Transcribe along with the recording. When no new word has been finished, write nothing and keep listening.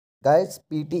Guys,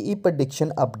 PTE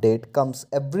prediction update comes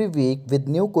every week with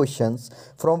new questions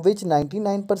from which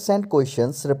 99%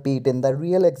 questions repeat in the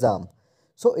real exam.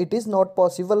 So it is not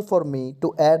possible for me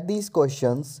to add these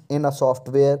questions in a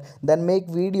software then make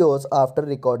videos after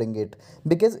recording it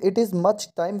because it is much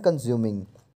time consuming.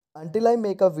 Until I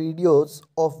make a videos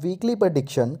of weekly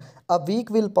prediction, a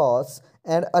week will pass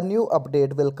and a new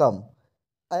update will come.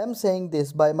 I am saying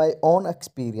this by my own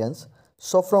experience.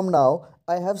 So from now,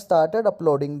 I have started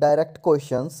uploading direct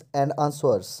questions and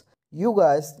answers. You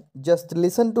guys just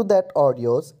listen to that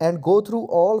audios and go through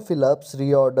all fill-ups,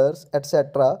 reorders,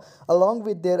 etc. along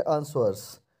with their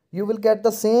answers. You will get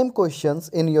the same questions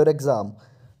in your exam.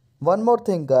 One more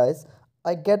thing guys,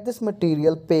 I get this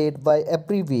material paid by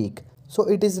every week. So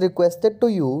it is requested to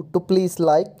you to please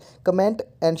like, comment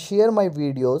and share my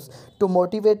videos to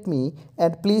motivate me,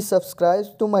 and please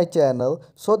subscribe to my channel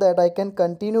so that I can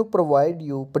continue provide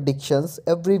you predictions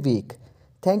every week.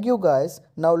 Thank you guys.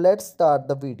 Now let's start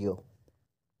the video.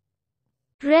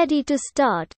 Ready to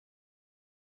start.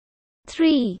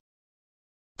 3,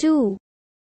 2,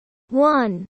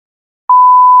 1.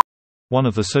 One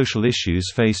of the social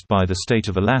issues faced by the state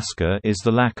of Alaska is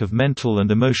the lack of mental and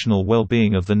emotional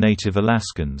well-being of the native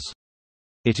Alaskans.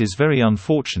 It is very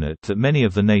unfortunate that many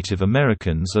of the Native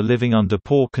Americans are living under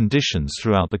poor conditions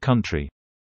throughout the country.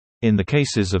 In the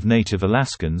cases of Native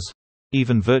Alaskans,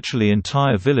 even virtually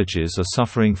entire villages are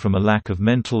suffering from a lack of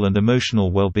mental and emotional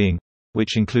well-being,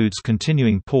 which includes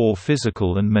continuing poor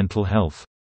physical and mental health.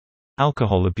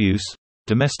 Alcohol abuse,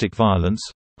 domestic violence,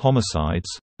 homicides,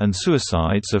 and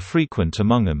suicides are frequent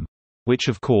among them, which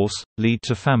of course, lead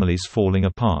to families falling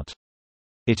apart.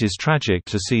 It is tragic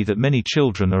to see that many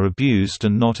children are abused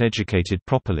and not educated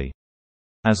properly.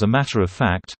 As a matter of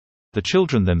fact, the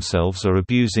children themselves are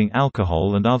abusing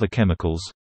alcohol and other chemicals,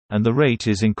 and the rate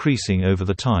is increasing over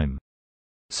the time.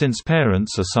 Since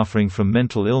parents are suffering from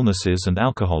mental illnesses and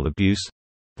alcohol abuse,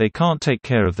 they can't take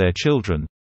care of their children,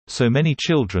 so many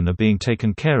children are being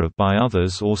taken care of by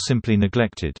others or simply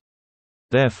neglected.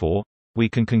 Therefore, we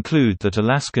can conclude that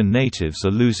Alaskan natives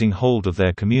are losing hold of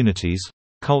their communities,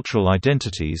 cultural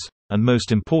identities, and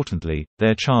most importantly,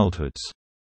 their childhoods.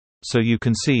 So you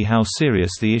can see how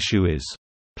serious the issue is.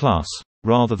 Plus,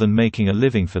 rather than making a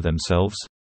living for themselves,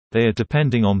 they are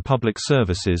depending on public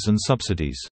services and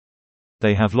subsidies.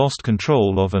 They have lost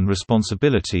control of and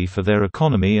responsibility for their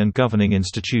economy and governing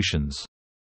institutions.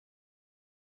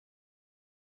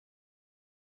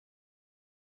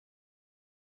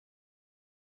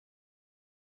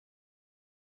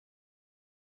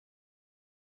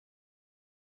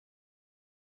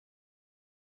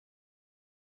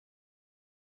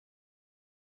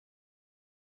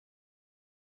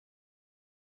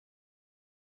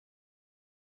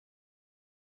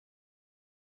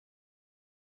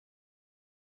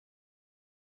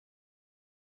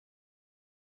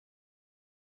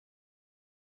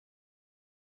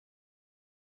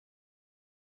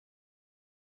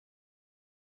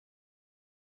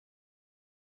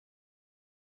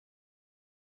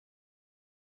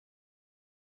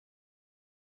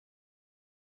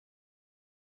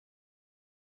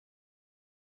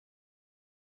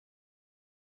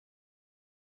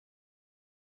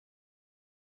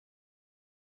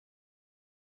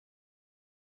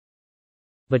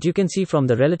 But you can see from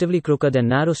the relatively crooked and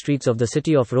narrow streets of the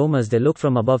city of Rome as they look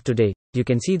from above today, you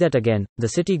can see that again, the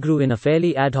city grew in a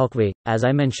fairly ad hoc way, as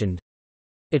I mentioned.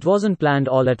 It wasn't planned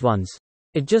all at once.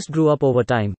 It just grew up over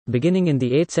time, beginning in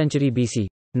the 8th century BC.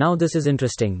 Now this is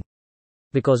interesting.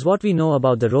 Because what we know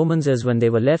about the Romans is when they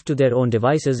were left to their own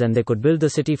devices and they could build the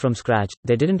city from scratch,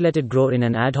 they didn't let it grow in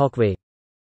an ad hoc way.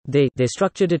 They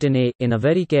structured it in a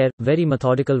very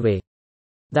methodical way.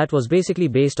 That was basically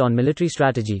based on military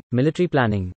strategy, military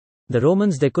planning. The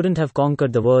Romans, they couldn't have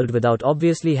conquered the world without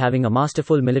obviously having a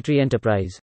masterful military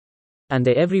enterprise. And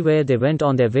everywhere they went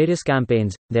on their various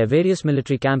campaigns, their various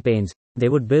military campaigns, they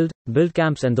would build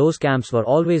camps, and those camps were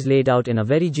always laid out in a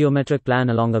very geometric plan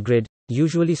along a grid,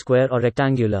 usually square or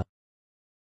rectangular.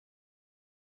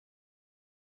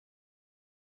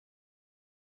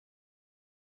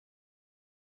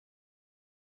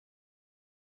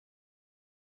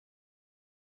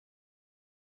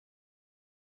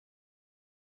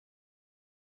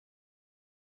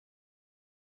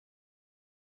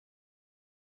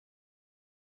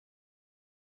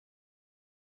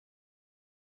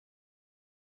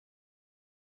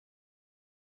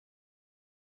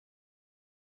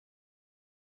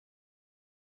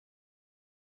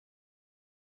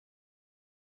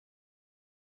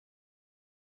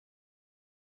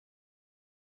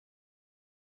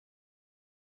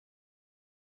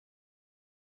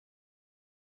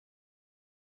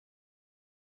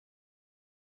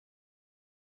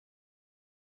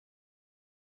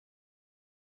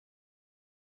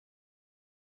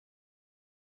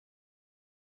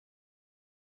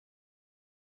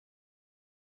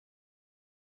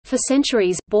 For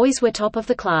centuries, boys were top of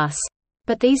the class.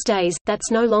 But these days,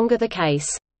 that's no longer the case.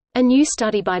 A new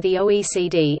study by the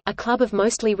OECD, a club of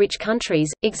mostly rich countries,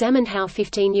 examined how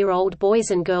 15-year-old boys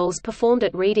and girls performed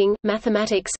at reading,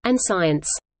 mathematics, and science.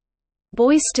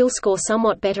 Boys still score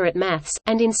somewhat better at maths,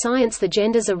 and in science the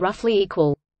genders are roughly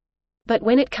equal. But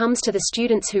when it comes to the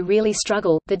students who really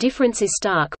struggle, the difference is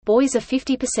stark. Boys are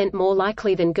 50% more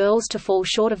likely than girls to fall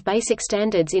short of basic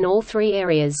standards in all three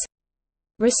areas.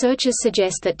 Researchers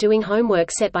suggest that doing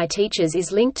homework set by teachers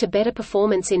is linked to better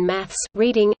performance in maths,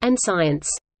 reading, and science.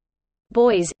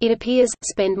 Boys, it appears,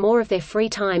 spend more of their free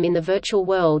time in the virtual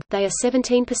world. They are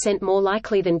 17% more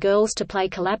likely than girls to play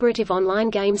collaborative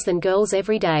online games than girls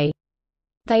every day.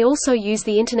 They also use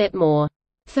the internet more.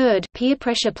 Third, peer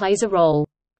pressure plays a role.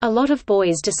 A lot of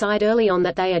boys decide early on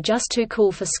that they are just too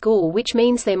cool for school, which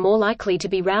means they're more likely to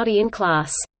be rowdy in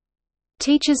class.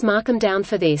 Teachers mark them down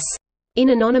for this.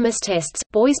 In anonymous tests,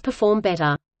 boys perform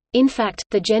better. In fact,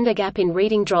 the gender gap in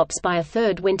reading drops by a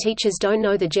third when teachers don't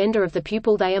know the gender of the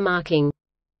pupil they are marking.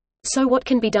 So what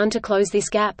can be done to close this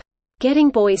gap? Getting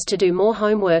boys to do more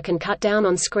homework and cut down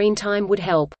on screen time would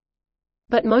help.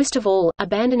 But most of all,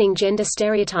 abandoning gender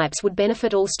stereotypes would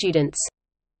benefit all students.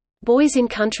 Boys in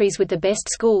countries with the best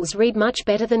schools read much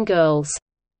better than girls.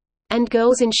 And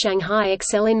girls in Shanghai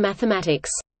excel in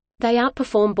mathematics. They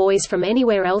outperform boys from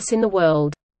anywhere else in the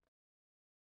world.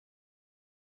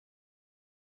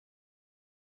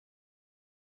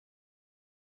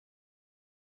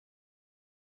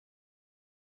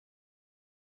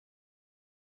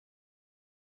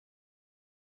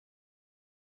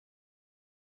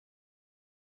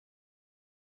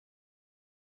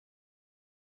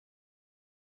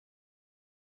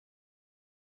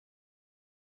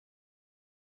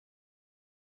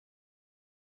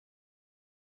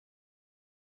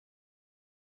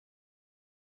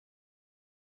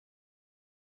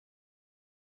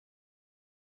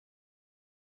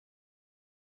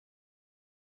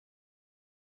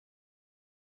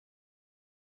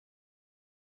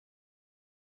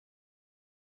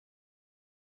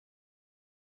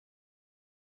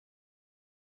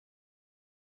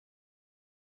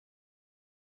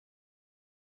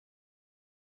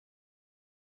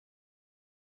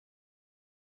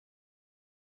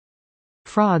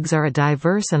 Frogs are a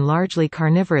diverse and largely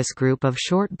carnivorous group of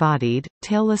short-bodied,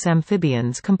 tailless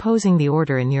amphibians composing the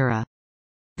order Anura.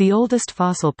 The oldest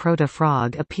fossil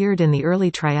proto-frog appeared in the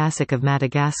early Triassic of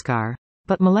Madagascar,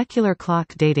 but molecular clock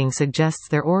dating suggests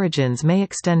their origins may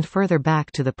extend further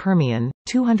back to the Permian,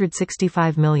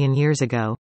 265 million years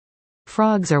ago.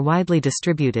 Frogs are widely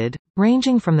distributed,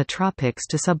 ranging from the tropics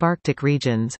to subarctic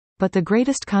regions, but the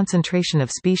greatest concentration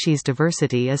of species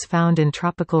diversity is found in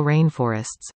tropical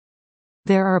rainforests.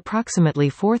 There are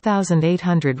approximately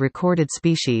 4,800 recorded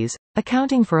species,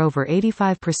 accounting for over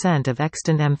 85% of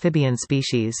extant amphibian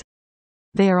species.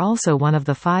 They are also one of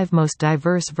the 5 most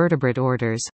diverse vertebrate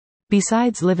orders.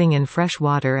 Besides living in fresh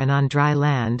water and on dry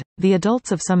land, the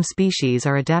adults of some species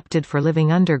are adapted for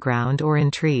living underground or in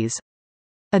trees.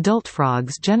 Adult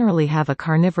frogs generally have a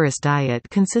carnivorous diet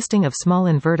consisting of small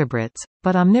invertebrates,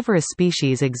 but omnivorous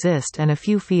species exist and a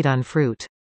few feed on fruit.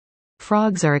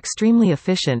 Frogs are extremely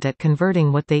efficient at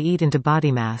converting what they eat into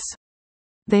body mass.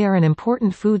 They are an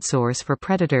important food source for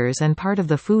predators and part of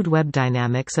the food web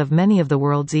dynamics of many of the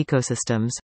world's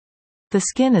ecosystems. The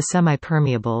skin is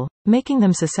semi-permeable, making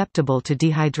them susceptible to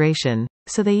dehydration,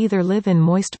 so they either live in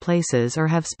moist places or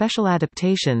have special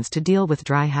adaptations to deal with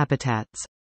dry habitats.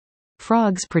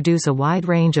 Frogs produce a wide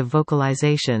range of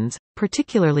vocalizations,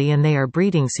 particularly in their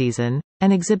breeding season,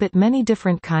 and exhibit many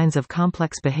different kinds of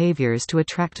complex behaviors to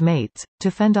attract mates, to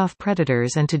fend off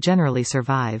predators and to generally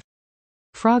survive.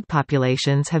 Frog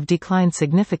populations have declined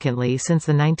significantly since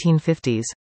the 1950s.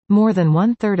 More than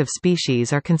one-third of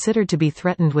species are considered to be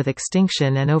threatened with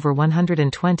extinction and over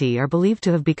 120 are believed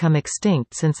to have become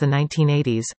extinct since the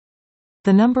 1980s.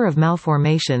 The number of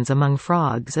malformations among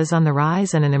frogs is on the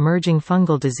rise and an emerging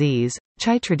fungal disease,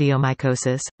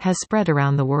 chytridiomycosis, has spread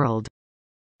around the world.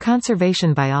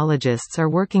 Conservation biologists are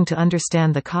working to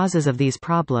understand the causes of these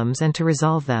problems and to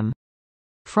resolve them.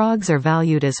 Frogs are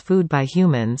valued as food by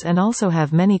humans and also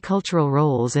have many cultural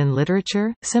roles in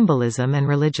literature, symbolism and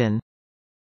religion.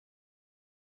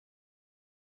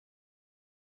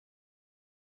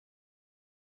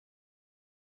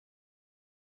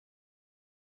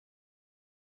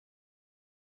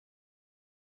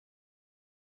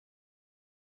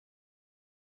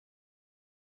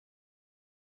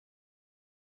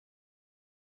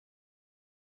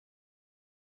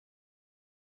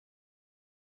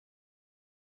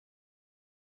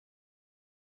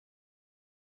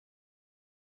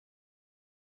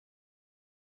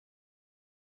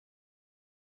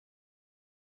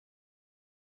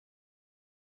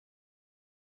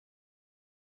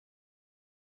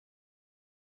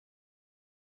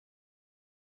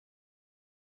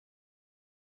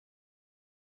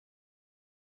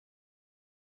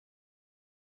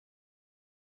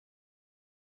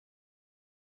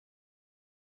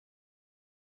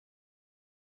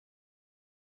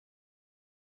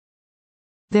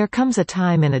 There comes a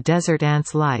time in a desert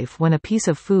ant's life when a piece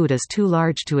of food is too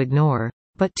large to ignore,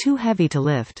 but too heavy to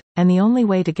lift, and the only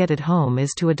way to get it home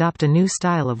is to adopt a new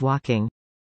style of walking.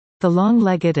 The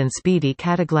long-legged and speedy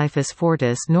Cataglyphus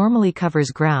fortis normally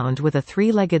covers ground with a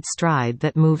three-legged stride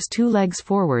that moves two legs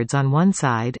forwards on one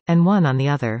side, and one on the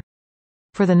other.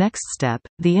 For the next step,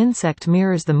 the insect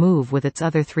mirrors the move with its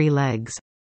other three legs.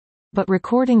 But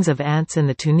recordings of ants in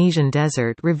the Tunisian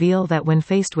desert reveal that when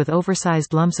faced with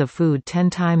oversized lumps of food 10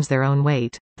 times their own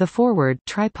weight, the forward,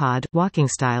 tripod, walking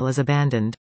style is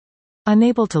abandoned.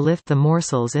 Unable to lift the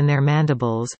morsels in their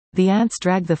mandibles, the ants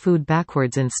drag the food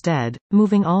backwards instead,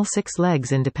 moving all 6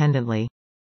 legs independently.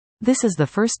 This is the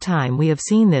first time we have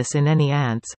seen this in any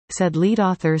ants, said lead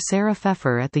author Sarah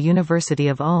Pfeffer at the University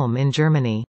of Ulm in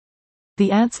Germany.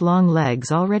 The ants' long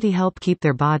legs already help keep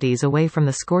their bodies away from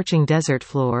the scorching desert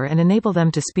floor and enable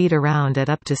them to speed around at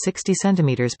up to 60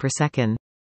 centimeters per second.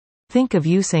 Think of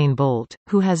Usain Bolt,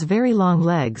 who has very long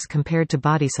legs compared to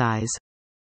body size.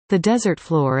 The desert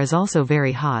floor is also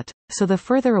very hot, so the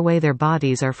further away their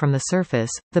bodies are from the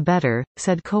surface, the better,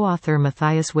 said co-author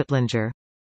Matthias Wittlinger.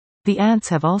 The ants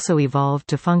have also evolved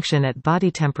to function at body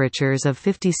temperatures of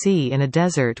 50 C in a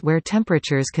desert where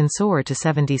temperatures can soar to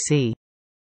 70 C.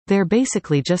 They're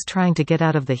basically just trying to get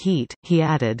out of the heat, he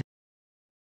added.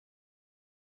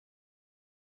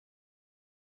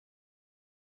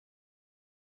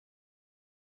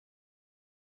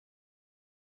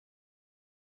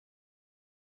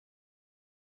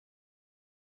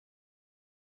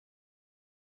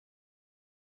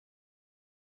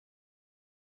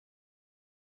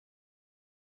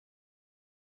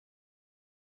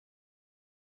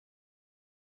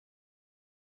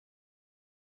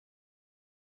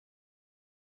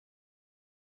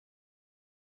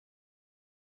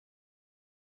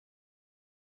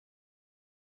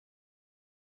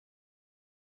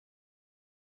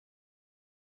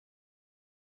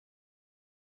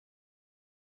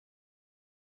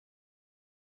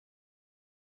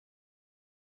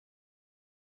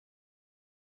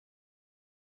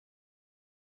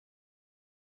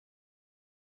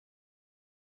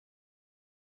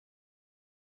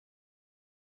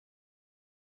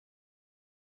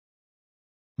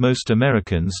 Most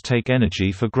Americans take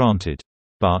energy for granted.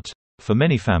 But, for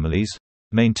many families,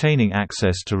 maintaining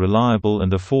access to reliable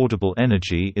and affordable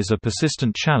energy is a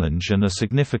persistent challenge and a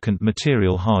significant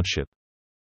material hardship.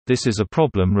 This is a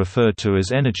problem referred to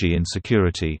as energy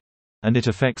insecurity, and it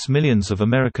affects millions of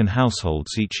American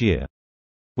households each year.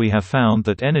 We have found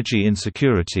that energy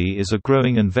insecurity is a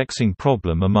growing and vexing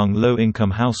problem among low-income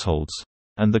households,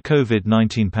 and the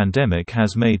COVID-19 pandemic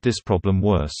has made this problem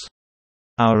worse.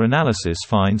 Our analysis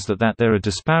finds that there are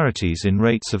disparities in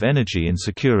rates of energy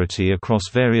insecurity across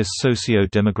various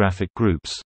socio-demographic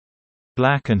groups.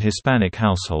 Black and Hispanic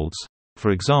households,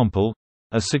 for example,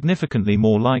 are significantly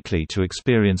more likely to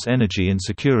experience energy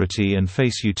insecurity and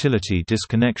face utility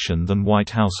disconnection than white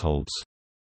households.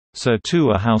 So too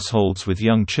are households with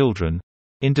young children,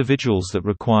 individuals that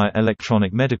require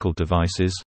electronic medical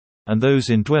devices, and those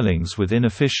in dwellings with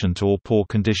inefficient or poor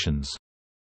conditions.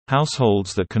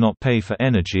 Households that cannot pay for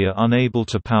energy are unable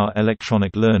to power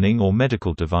electronic learning or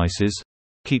medical devices,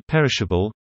 keep perishable,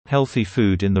 healthy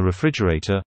food in the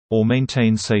refrigerator, or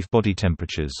maintain safe body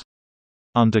temperatures.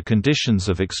 Under conditions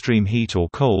of extreme heat or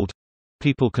cold,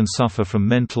 people can suffer from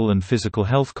mental and physical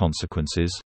health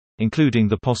consequences, including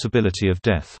the possibility of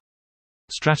death.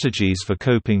 Strategies for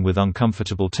coping with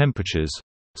uncomfortable temperatures,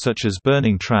 such as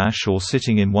burning trash or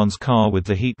sitting in one's car with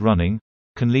the heat running,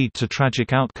 can lead to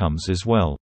tragic outcomes as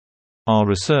well. Our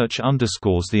research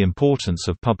underscores the importance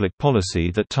of public policy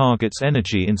that targets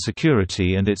energy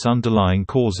insecurity and its underlying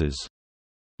causes.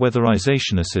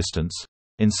 Weatherization assistance,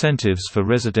 incentives for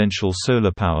residential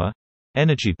solar power,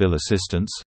 energy bill assistance,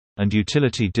 and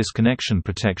utility disconnection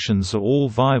protections are all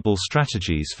viable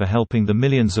strategies for helping the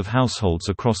millions of households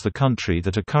across the country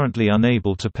that are currently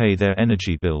unable to pay their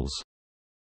energy bills.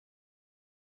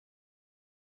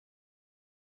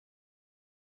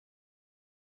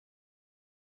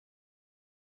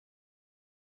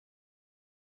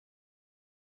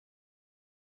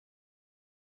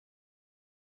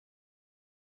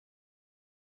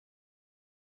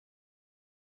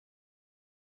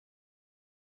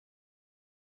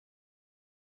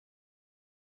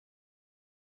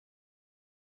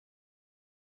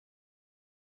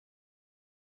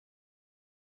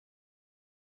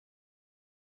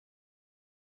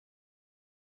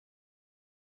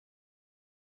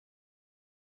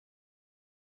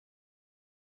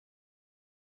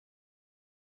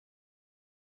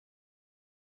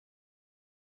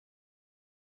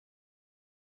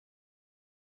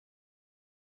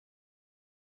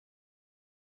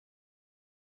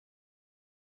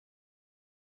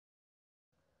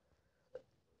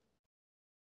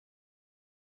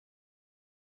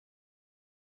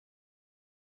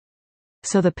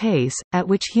 so the pace, at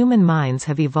which human minds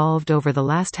have evolved over the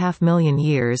last 500,000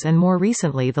 years and more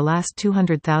recently the last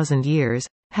 200,000 years,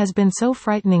 has been so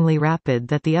frighteningly rapid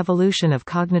that the evolution of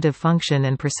cognitive function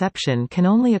and perception can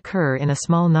only occur in a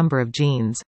small number of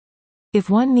genes. If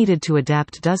one needed to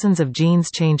adapt dozens of genes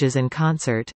changes in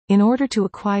concert, in order to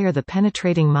acquire the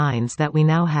penetrating minds that we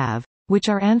now have, which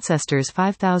our ancestors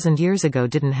 5,000 years ago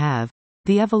didn't have,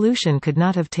 the evolution could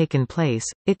not have taken place,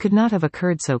 it could not have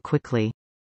occurred so quickly.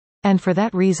 And for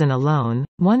that reason alone,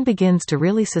 one begins to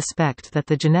really suspect that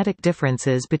the genetic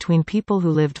differences between people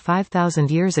who lived 5,000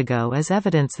 years ago is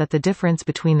evidence that the difference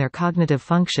between their cognitive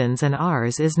functions and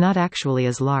ours is not actually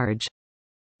as large.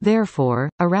 Therefore,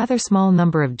 a rather small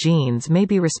number of genes may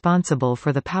be responsible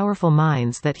for the powerful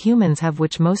minds that humans have,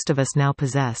 which most of us now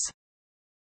possess.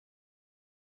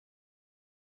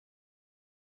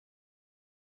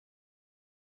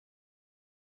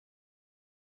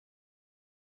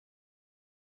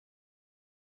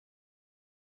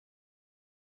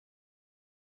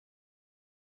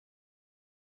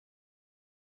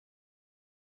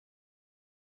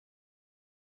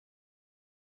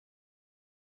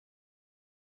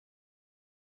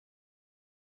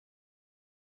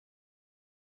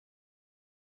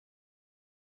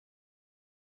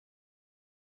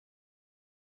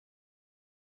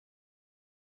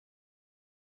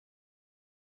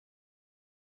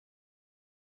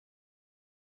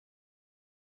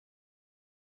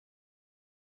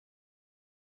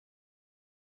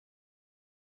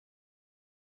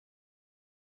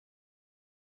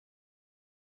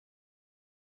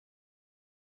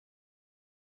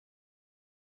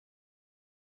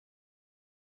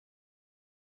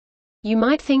 You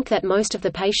might think that most of the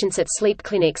patients at sleep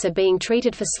clinics are being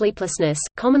treated for sleeplessness,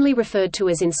 commonly referred to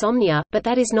as insomnia, but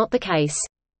that is not the case.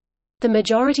 The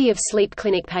majority of sleep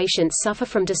clinic patients suffer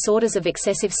from disorders of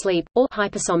excessive sleep, or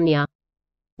hypersomnia.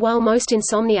 While most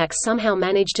insomniacs somehow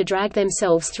manage to drag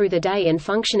themselves through the day and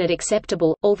function at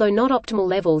acceptable, although not optimal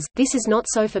levels, this is not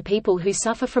so for people who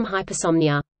suffer from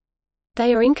hypersomnia.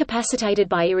 They are incapacitated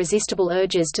by irresistible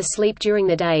urges to sleep during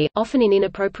the day, often in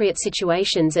inappropriate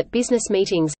situations at business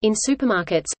meetings, in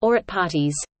supermarkets, or at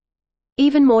parties.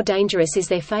 Even more dangerous is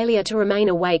their failure to remain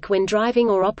awake when driving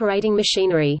or operating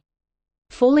machinery.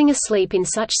 Falling asleep in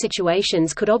such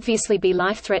situations could obviously be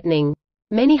life-threatening.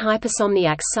 Many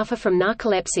hypersomniacs suffer from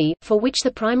narcolepsy, for which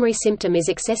the primary symptom is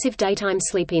excessive daytime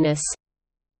sleepiness.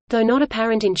 Though not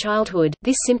apparent in childhood,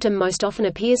 this symptom most often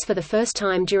appears for the first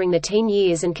time during the teen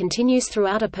years and continues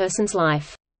throughout a person's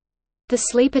life. The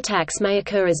sleep attacks may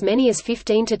occur as many as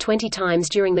 15 to 20 times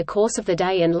during the course of the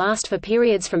day and last for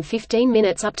periods from 15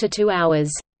 minutes up to 2 hours.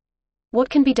 What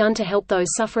can be done to help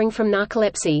those suffering from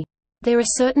narcolepsy? There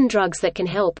are certain drugs that can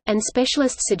help, and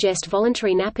specialists suggest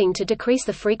voluntary napping to decrease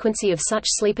the frequency of such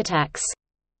sleep attacks.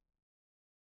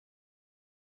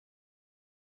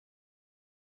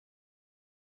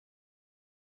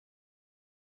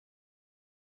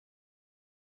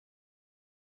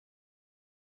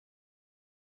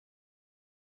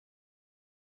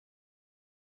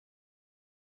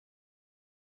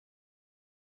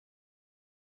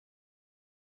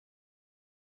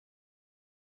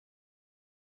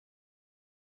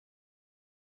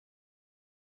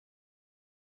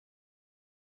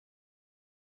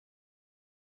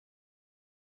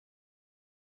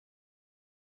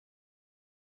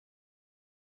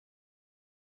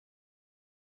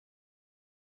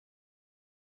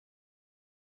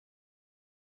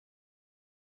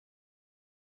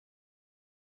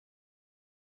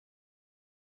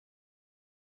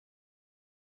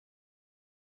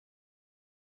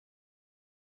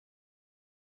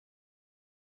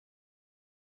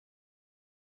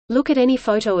 Look at any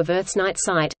photo of Earth's night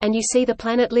sight, and you see the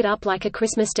planet lit up like a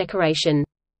Christmas decoration.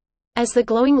 As the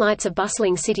glowing lights of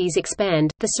bustling cities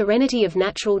expand, the serenity of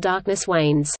natural darkness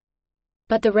wanes.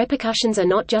 But the repercussions are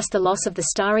not just the loss of the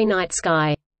starry night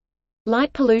sky.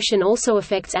 Light pollution also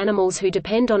affects animals who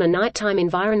depend on a nighttime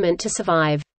environment to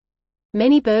survive.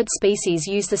 Many bird species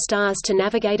use the stars to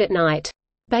navigate at night.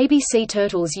 Baby sea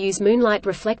turtles use moonlight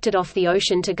reflected off the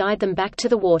ocean to guide them back to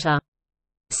the water.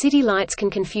 City lights can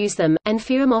confuse them, and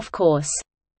veer them off course.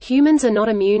 Humans are not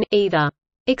immune, either.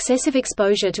 Excessive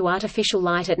exposure to artificial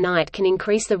light at night can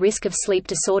increase the risk of sleep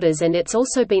disorders, and it's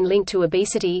also been linked to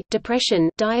obesity, depression,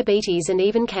 diabetes and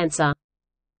even cancer.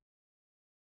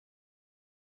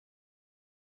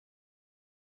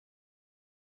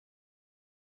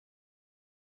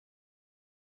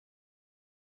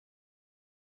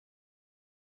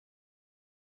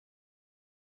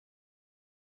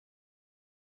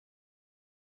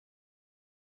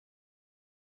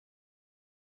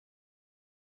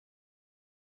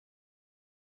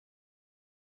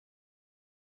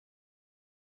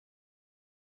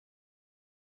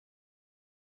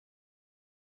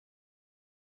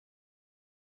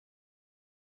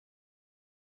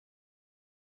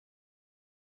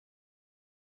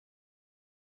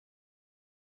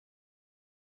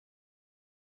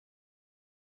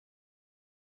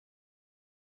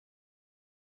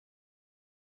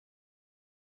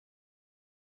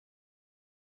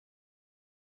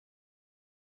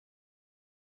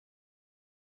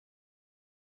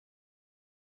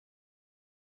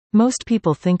 Most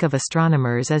people think of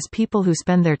astronomers as people who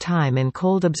spend their time in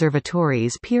cold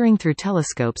observatories peering through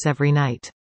telescopes every night.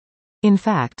 In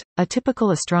fact, a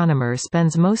typical astronomer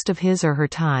spends most of his or her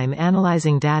time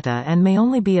analyzing data and may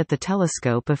only be at the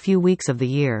telescope a few weeks of the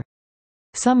year.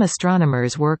 Some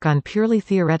astronomers work on purely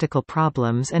theoretical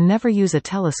problems and never use a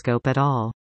telescope at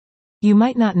all. You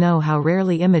might not know how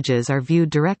rarely images are viewed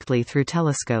directly through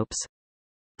telescopes.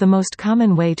 The most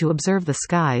common way to observe the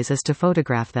skies is to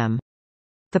photograph them.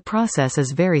 The process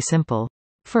is very simple.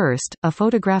 First, a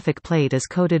photographic plate is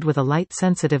coated with a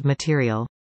light-sensitive material.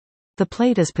 The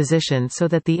plate is positioned so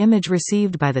that the image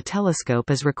received by the telescope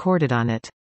is recorded on it.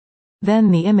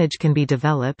 Then the image can be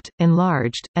developed,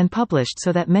 enlarged, and published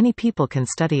so that many people can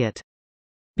study it.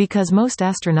 Because most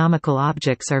astronomical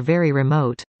objects are very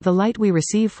remote, the light we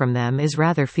receive from them is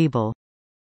rather feeble.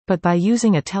 But by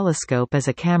using a telescope as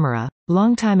a camera,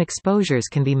 long-time exposures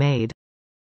can be made.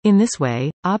 In this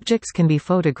way, objects can be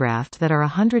photographed that are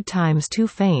 100 times too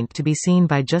faint to be seen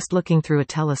by just looking through a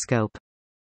telescope.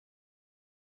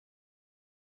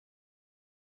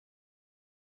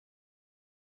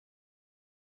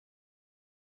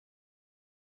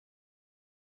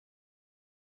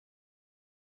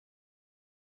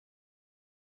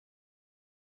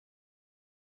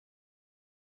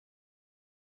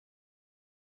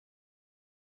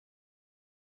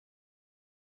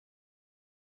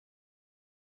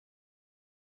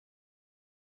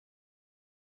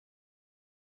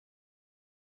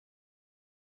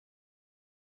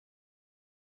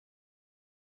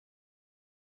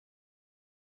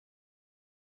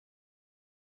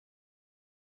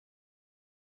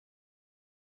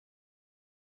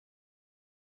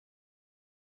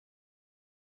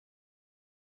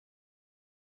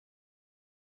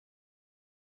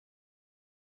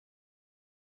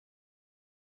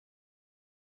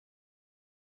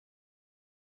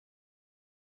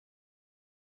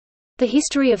 The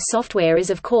history of software is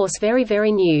of course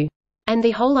very new. And the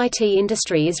whole IT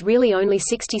industry is really only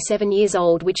 67 years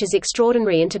old, which is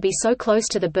extraordinary, and to be so close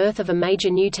to the birth of a major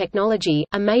new technology,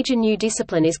 a major new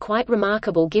discipline, is quite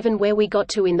remarkable given where we got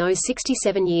to in those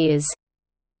 67 years.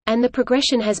 And the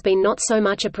progression has been not so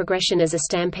much a progression as a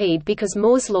stampede, because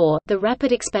Moore's law, the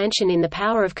rapid expansion in the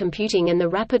power of computing and the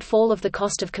rapid fall of the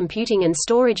cost of computing and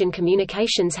storage and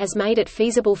communications has made it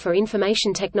feasible for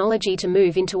information technology to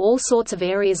move into all sorts of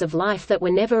areas of life that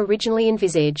were never originally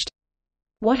envisaged.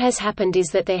 What has happened is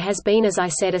that there has been, as I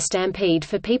said, a stampede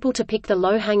for people to pick the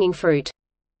low-hanging fruit.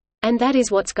 And that is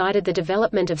what's guided the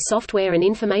development of software and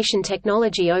information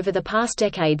technology over the past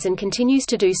decades, and continues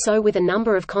to do so, with a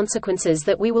number of consequences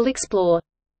that we will explore.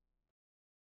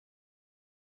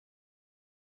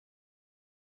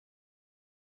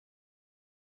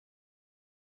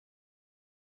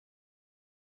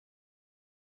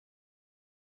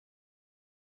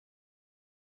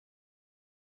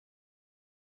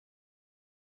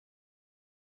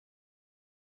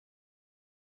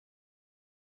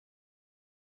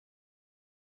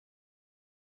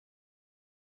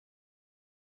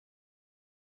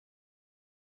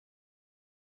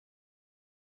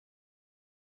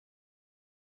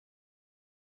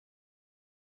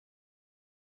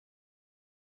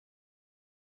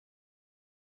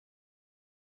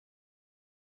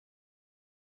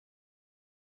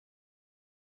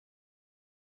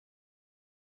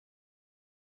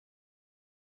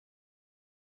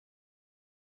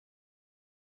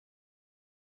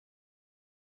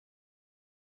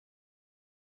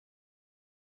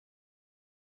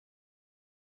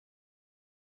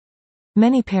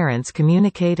 Many parents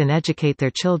communicate and educate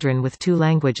their children with two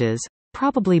languages,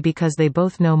 probably because they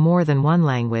both know more than one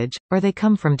language, or they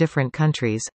come from different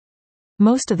countries.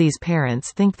 Most of these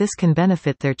parents think this can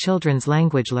benefit their children's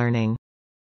language learning.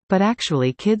 But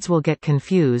actually, kids will get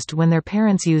confused when their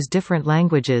parents use different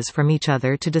languages from each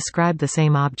other to describe the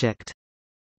same object.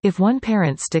 If one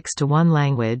parent sticks to one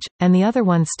language, and the other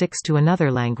one sticks to another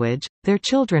language, their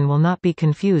children will not be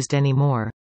confused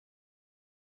anymore.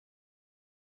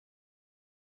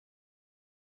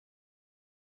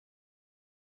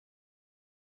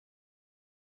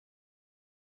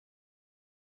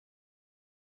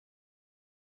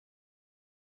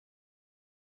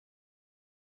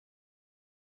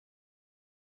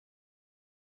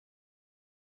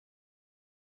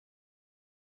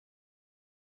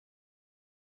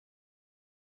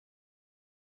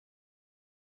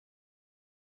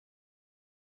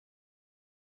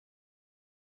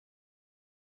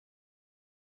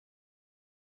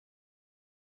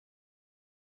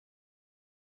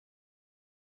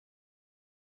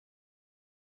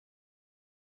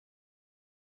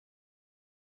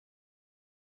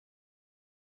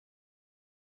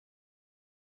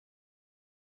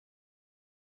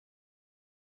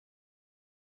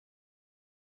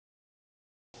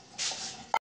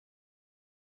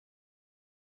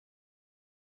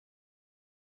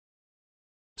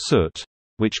 soot,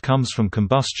 which comes from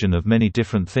combustion of many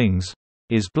different things,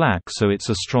 is black, so it's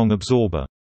a strong absorber.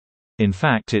 In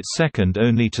fact, it's second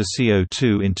only to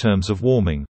CO2 in terms of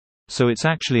warming. So it's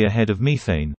actually ahead of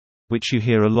methane, which you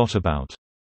hear a lot about.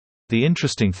 The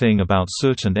interesting thing about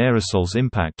soot and aerosols'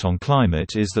 impact on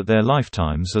climate is that their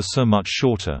lifetimes are so much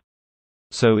shorter.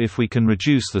 So if we can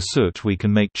reduce the soot, we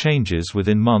can make changes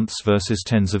within months versus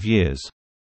tens of years.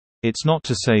 It's not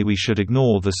to say we should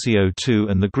ignore the CO2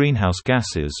 and the greenhouse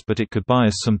gases, but it could buy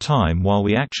us some time while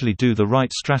we actually do the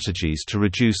right strategies to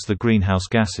reduce the greenhouse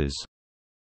gases.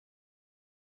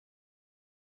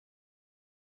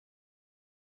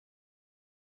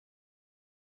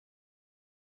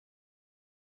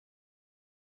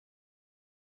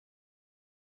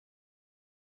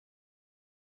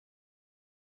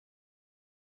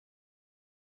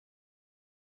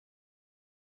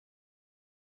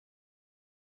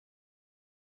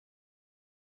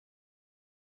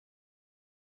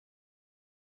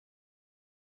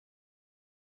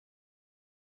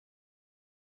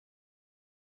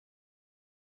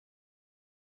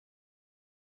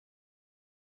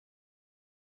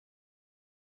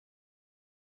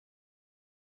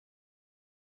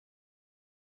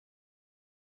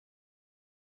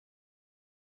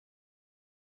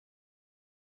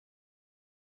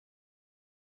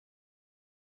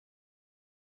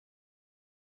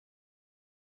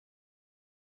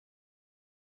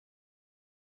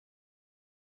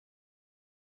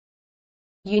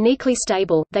 Uniquely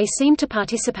stable, they seem to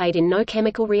participate in no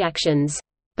chemical reactions.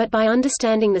 But by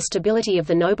understanding the stability of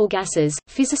the noble gases,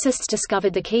 physicists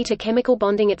discovered the key to chemical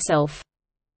bonding itself.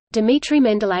 Dmitry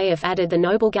Mendeleev added the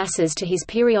noble gases to his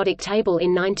periodic table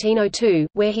in 1902,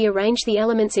 where he arranged the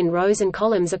elements in rows and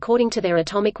columns according to their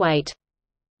atomic weight.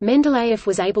 Mendeleev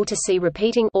was able to see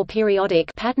repeating or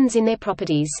periodic patterns in their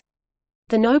properties.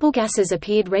 The noble gases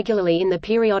appeared regularly in the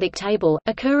periodic table,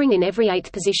 occurring in every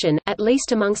eighth position, at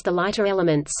least amongst the lighter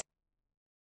elements.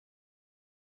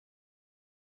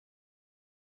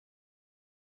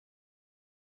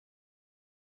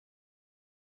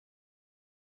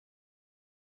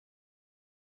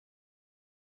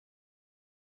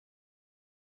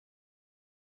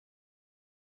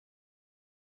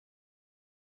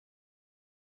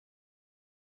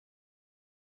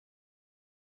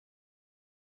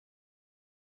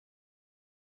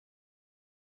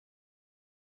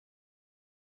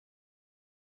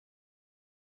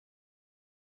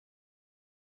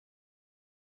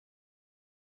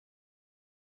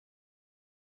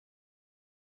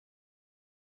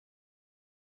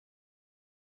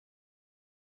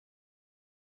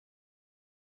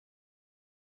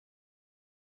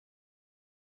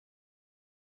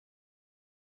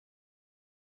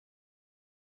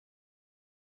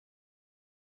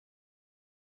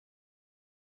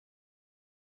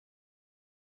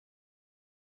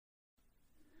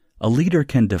 A leader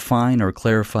can define or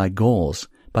clarify goals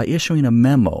by issuing a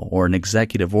memo or an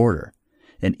executive order,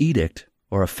 an edict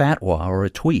or a fatwa or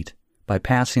a tweet, by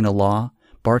passing a law,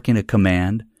 barking a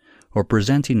command, or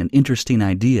presenting an interesting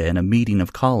idea in a meeting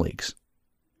of colleagues.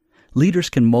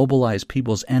 Leaders can mobilize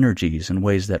people's energies in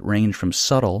ways that range from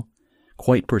subtle,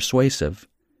 quite persuasive,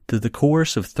 to the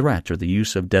coercive threat or the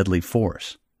use of deadly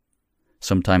force.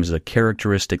 Sometimes a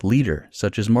characteristic leader,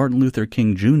 such as Martin Luther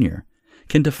King Jr.,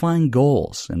 can define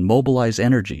goals and mobilize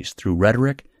energies through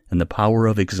rhetoric and the power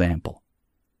of example.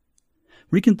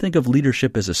 We can think of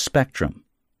leadership as a spectrum,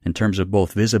 in terms of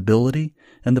both visibility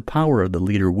and the power the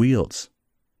leader wields.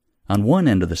 On one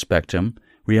end of the spectrum,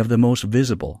 we have the most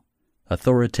visible,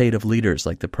 authoritative leaders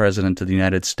like the President of the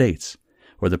United States,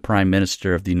 or the Prime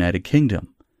Minister of the United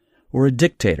Kingdom, or a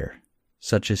dictator,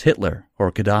 such as Hitler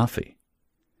or Gaddafi.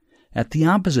 At the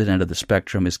opposite end of the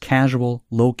spectrum is casual,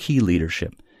 low-key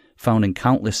leadership, found in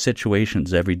countless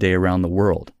situations every day around the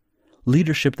world,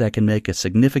 leadership that can make a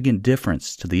significant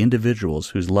difference to the individuals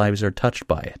whose lives are touched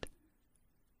by it.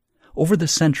 Over the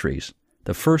centuries,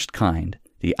 the first kind,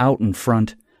 the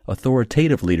out-in-front,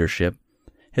 authoritative leadership,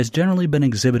 has generally been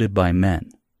exhibited by men.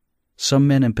 Some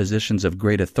men in positions of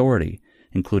great authority,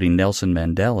 including Nelson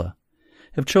Mandela,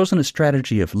 have chosen a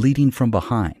strategy of leading from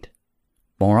behind.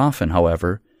 More often,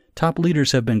 however, top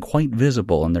leaders have been quite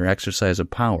visible in their exercise of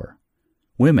power.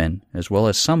 Women, as well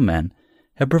as some men,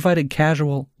 have provided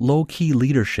casual, low-key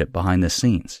leadership behind the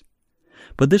scenes.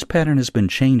 But this pattern has been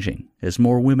changing as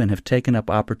more women have taken up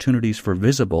opportunities for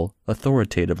visible,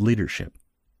 authoritative leadership.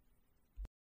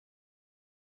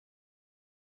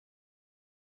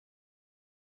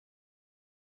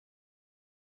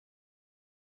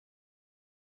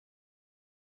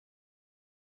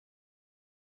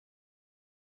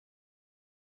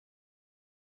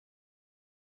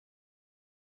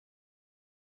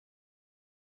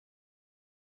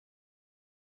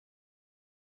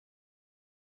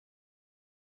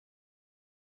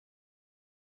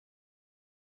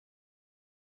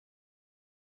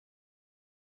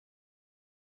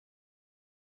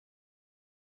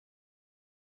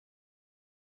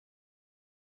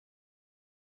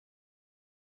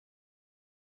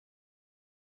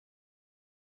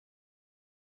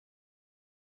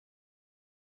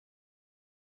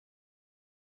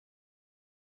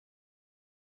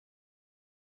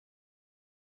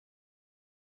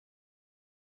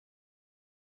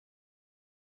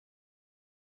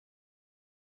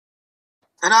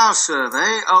 In our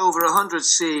survey, over 100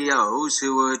 CEOs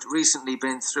who had recently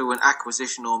been through an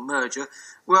acquisition or merger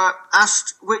were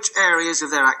asked which areas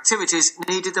of their activities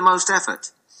needed the most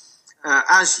effort.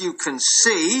 As you can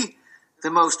see, the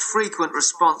most frequent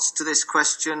response to this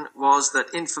question was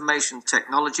that information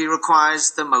technology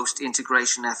requires the most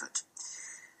integration effort.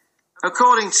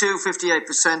 According to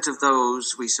 58% of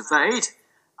those we surveyed,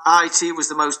 IT was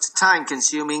the most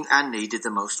time-consuming and needed the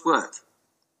most work.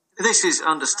 This is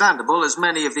understandable, as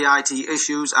many of the IT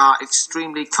issues are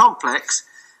extremely complex,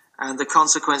 and the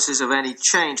consequences of any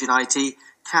change in IT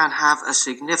can have a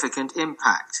significant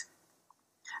impact.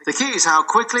 The key is how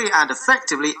quickly and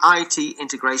effectively IT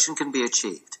integration can be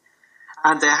achieved,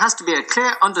 and there has to be a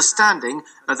clear understanding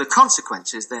of the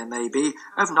consequences there may be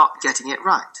of not getting it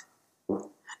right.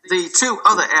 The two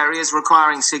other areas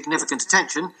requiring significant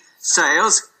attention,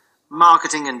 sales,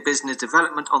 marketing and business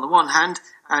development on the one hand,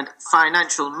 and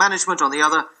financial management on the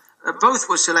other, both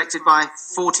were selected by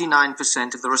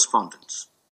 49% of the respondents.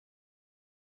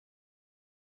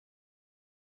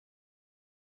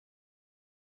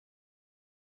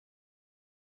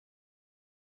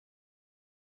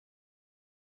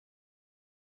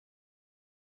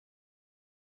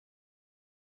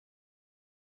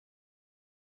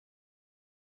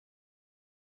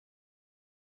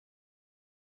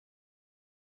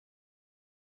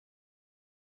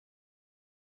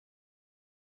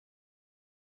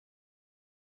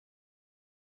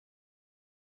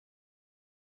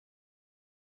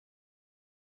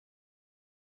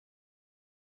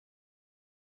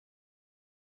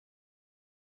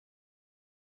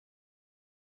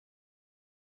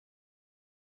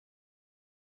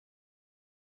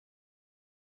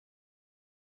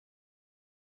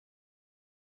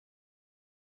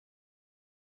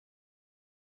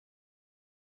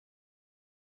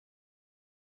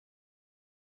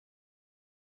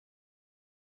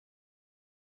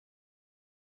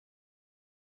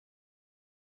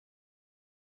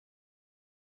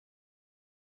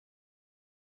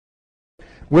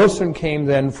 Wilson came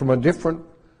then from a different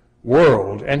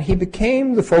world, and he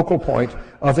became the focal point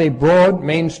of a broad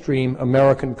mainstream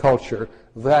American culture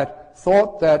that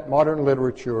thought that modern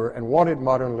literature and wanted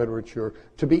modern literature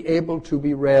to be able to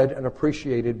be read and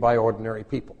appreciated by ordinary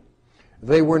people.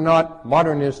 They were not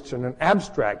modernists in an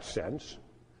abstract sense,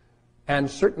 and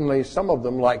certainly some of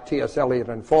them, like T.S. Eliot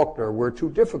and Faulkner, were too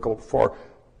difficult for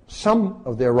some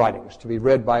of their writings to be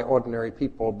read by ordinary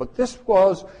people. But this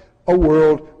was a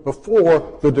world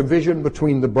before the division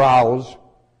between the brows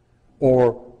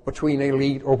or between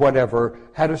elite or whatever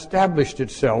had established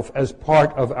itself as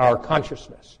part of our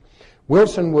consciousness.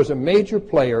 Wilson was a major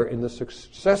player in the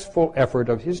successful effort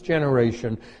of his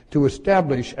generation to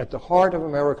establish at the heart of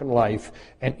American life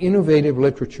an innovative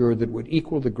literature that would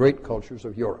equal the great cultures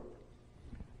of Europe.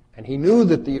 And he knew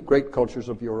that the great cultures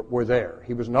of Europe were there.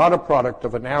 He was not a product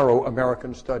of a narrow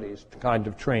American studies kind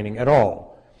of training at all.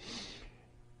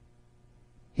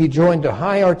 He joined a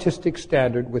high artistic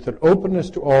standard with an openness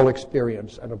to all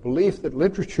experience and a belief that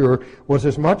literature was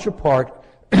as much a part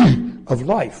of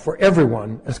life for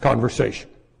everyone as conversation.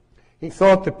 He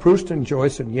thought that Proust and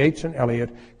Joyce and Yeats and Eliot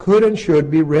could and should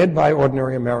be read by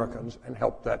ordinary Americans and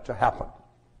helped that to happen.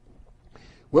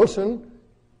 Wilson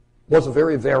was a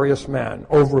very various man.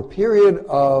 Over a period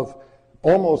of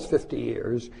almost 50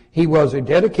 years, he was a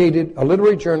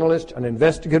literary journalist, an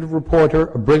investigative reporter,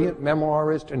 a brilliant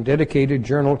memoirist, and dedicated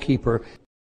journal keeper.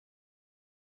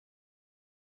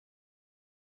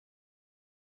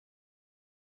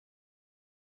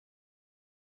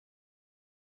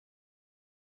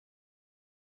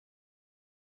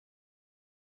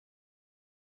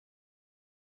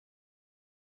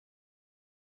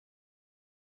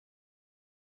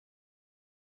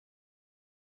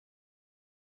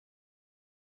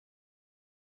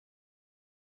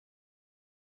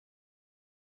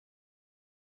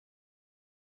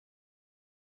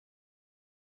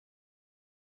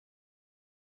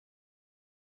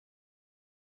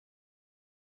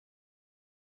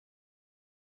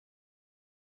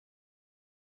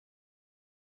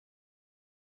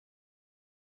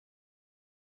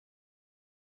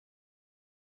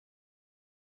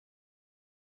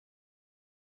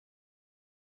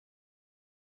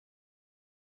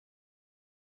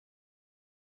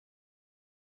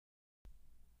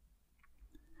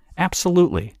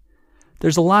 Absolutely.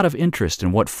 There's a lot of interest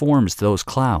in what forms those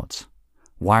clouds.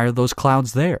 Why are those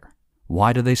clouds there?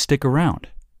 Why do they stick around?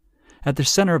 At the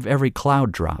center of every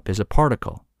cloud drop is a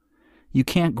particle. You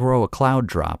can't grow a cloud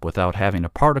drop without having a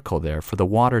particle there for the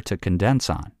water to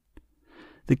condense on.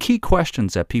 The key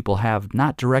questions that people have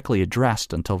not directly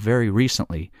addressed until very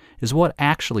recently is what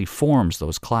actually forms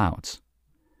those clouds.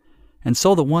 And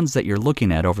so the ones that you're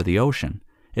looking at over the ocean,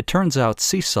 it turns out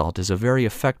sea salt is a very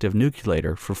effective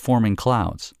nucleator for forming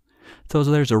clouds. So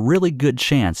there's a really good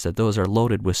chance that those are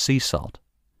loaded with sea salt.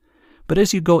 But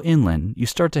as you go inland, you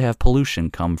start to have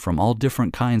pollution come from all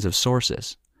different kinds of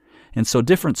sources. And so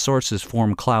different sources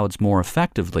form clouds more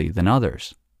effectively than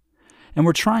others. And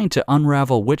we're trying to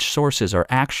unravel which sources are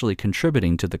actually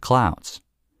contributing to the clouds.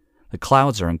 The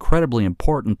clouds are incredibly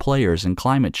important players in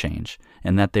climate change,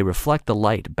 in that they reflect the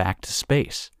light back to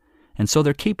space. And so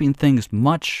they're keeping things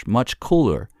much, much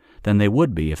cooler than they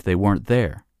would be if they weren't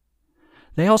there.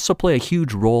 They also play a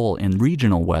huge role in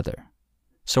regional weather.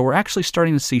 So we're actually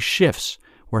starting to see shifts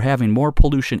where having more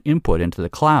pollution input into the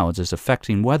clouds is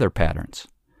affecting weather patterns.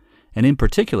 And in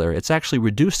particular, it's actually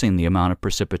reducing the amount of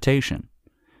precipitation.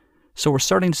 So we're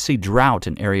starting to see drought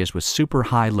in areas with super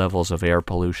high levels of air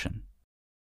pollution.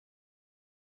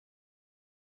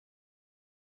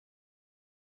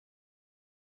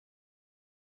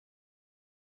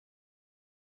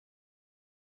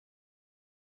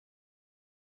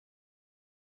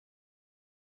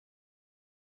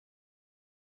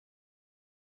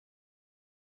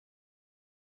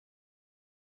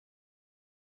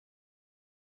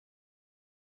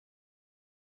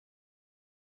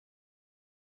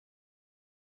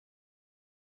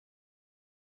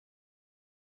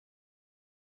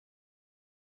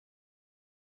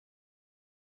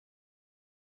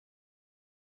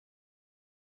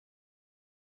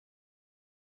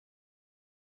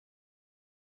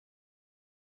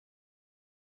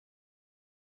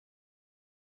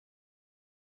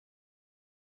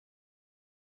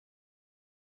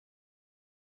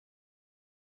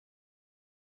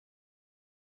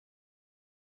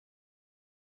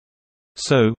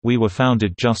 So, we were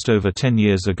founded just over 10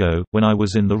 years ago, when I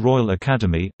was in the Royal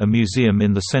Academy, a museum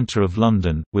in the centre of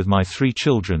London, with my 3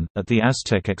 children, at the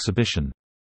Aztec exhibition.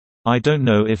 I don't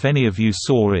know if any of you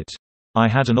saw it. I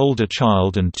had an older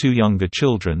child and 2 younger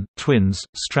children, twins,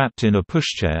 strapped in a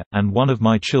pushchair, and one of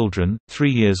my children,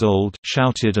 3 years old,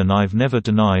 shouted, and I've never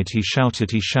denied he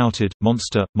shouted,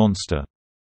 "Monster, monster."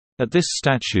 At this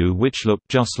statue, which looked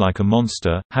just like a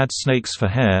monster, had snakes for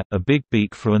hair, a big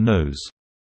beak for a nose.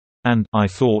 And, I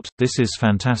thought, this is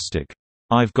fantastic.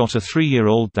 I've got a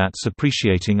 3-year-old that's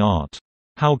appreciating art.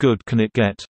 How good can it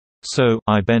get? So,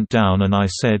 I bent down and I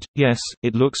said, yes,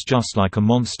 it looks just like a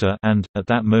monster, and, at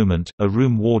that moment, a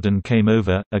room warden came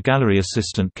over, a gallery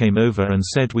assistant came over and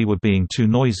said we were being too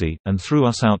noisy, and threw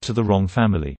us out to the wrong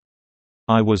family.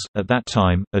 I was, at that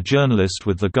time, a journalist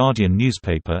with The Guardian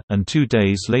newspaper, and 2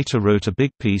 days later wrote a big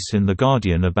piece in The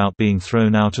Guardian about being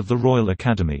thrown out of the Royal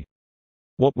Academy.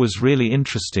 What was really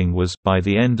interesting was, by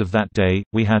the end of that day,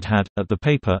 we had, at the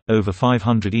paper, over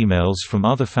 500 emails from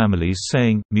other families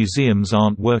saying, museums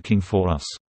aren't working for us.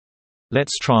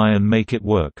 Let's try and make it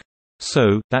work.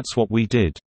 So, that's what we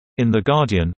did. In The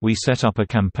Guardian, we set up a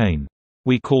campaign.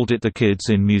 We called it the Kids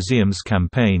in Museums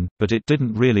campaign, but it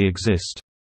didn't really exist.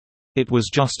 It was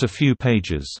just a few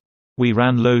pages. We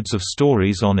ran loads of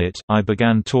stories on it. I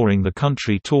began touring the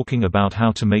country talking about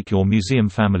how to make your museum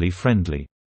family friendly.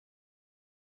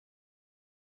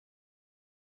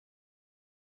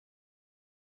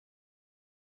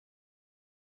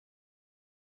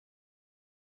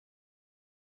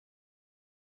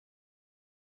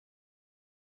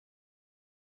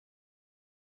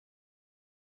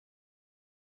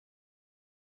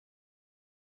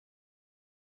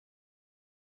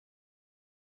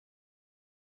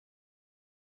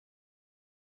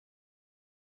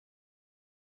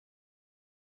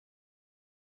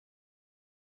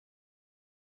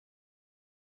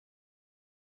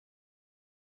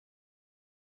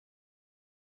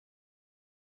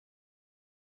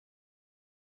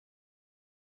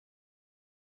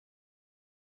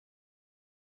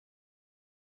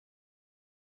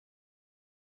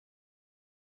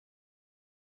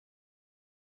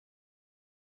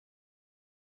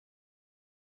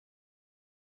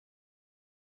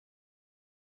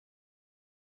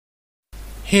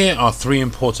 Here are 3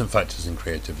 important factors in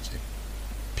creativity: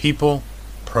 people,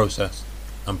 process,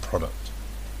 and product.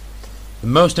 The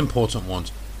most important one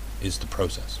is the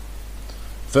process.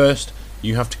 First,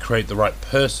 you have to create the right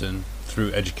person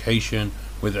through education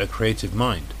with a creative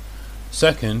mind.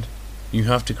 Second, you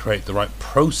have to create the right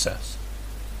process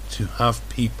to have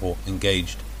people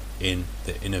engaged in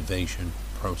the innovation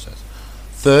process.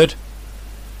 Third,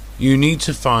 you need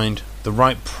to find the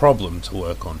right problem to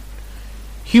work on.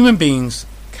 Human beings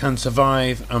can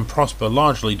survive and prosper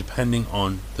largely depending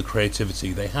on the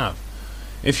creativity they have.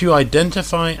 If you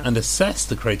identify and assess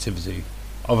the creativity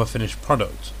of a finished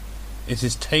product, it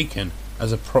is taken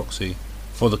as a proxy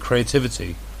for the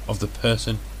creativity of the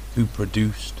person who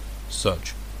produced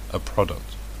such a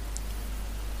product.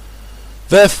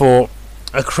 Therefore,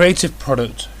 a creative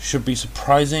product should be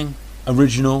surprising,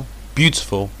 original,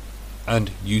 beautiful,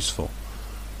 and useful.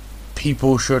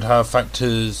 People should have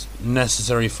factors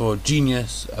necessary for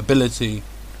genius, ability,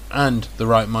 and the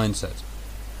right mindset.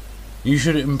 You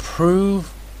should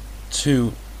improve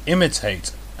to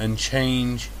imitate and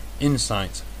change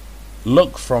insight.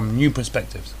 Look from new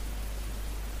perspectives.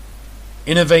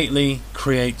 Innovately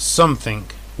create something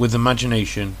with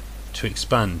imagination to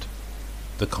expand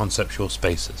the conceptual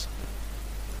spaces.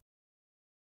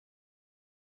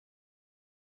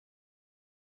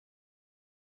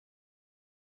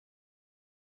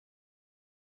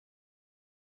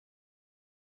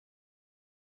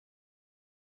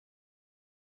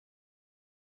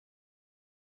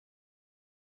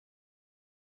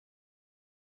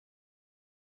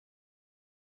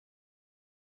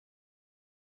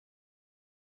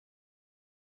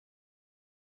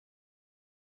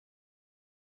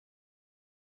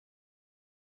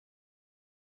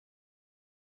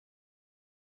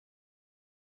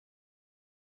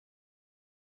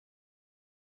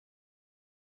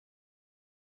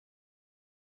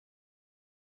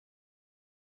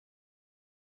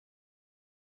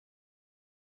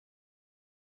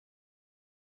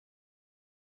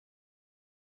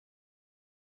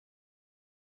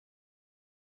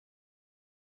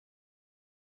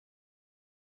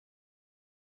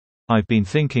 I've been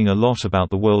thinking a lot about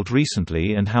the world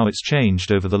recently and how it's changed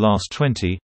over the last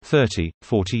 20, 30,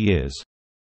 40 years.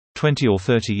 20 or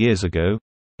 30 years ago,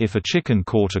 if a chicken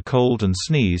caught a cold and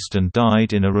sneezed and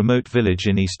died in a remote village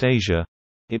in East Asia,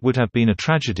 it would have been a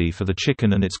tragedy for the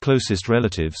chicken and its closest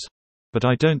relatives, but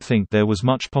I don't think there was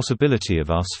much possibility of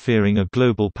us fearing a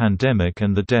global pandemic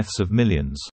and the deaths of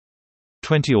millions.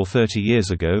 20 or 30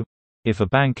 years ago, if a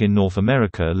bank in North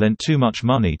America lent too much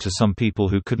money to some people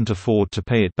who couldn't afford to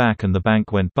pay it back and the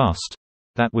bank went bust,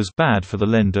 that was bad for the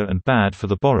lender and bad for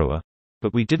the borrower,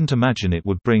 but we didn't imagine it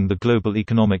would bring the global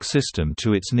economic system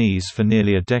to its knees for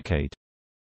nearly a decade.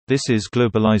 This is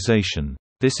globalization.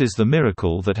 This is the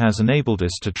miracle that has enabled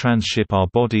us to transship our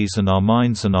bodies and our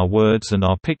minds and our words and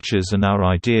our pictures and our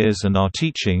ideas and our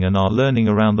teaching and our learning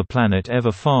around the planet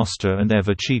ever faster and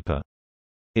ever cheaper.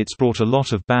 It's brought a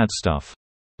lot of bad stuff,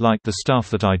 like the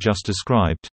stuff that I just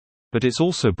described, but it's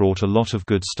also brought a lot of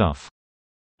good stuff.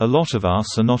 A lot of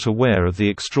us are not aware of the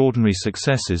extraordinary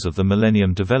successes of the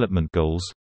Millennium Development Goals,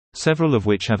 several of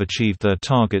which have achieved their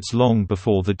targets long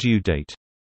before the due date.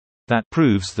 That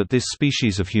proves that this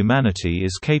species of humanity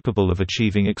is capable of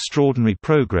achieving extraordinary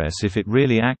progress if it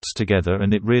really acts together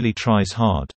and it really tries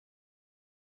hard.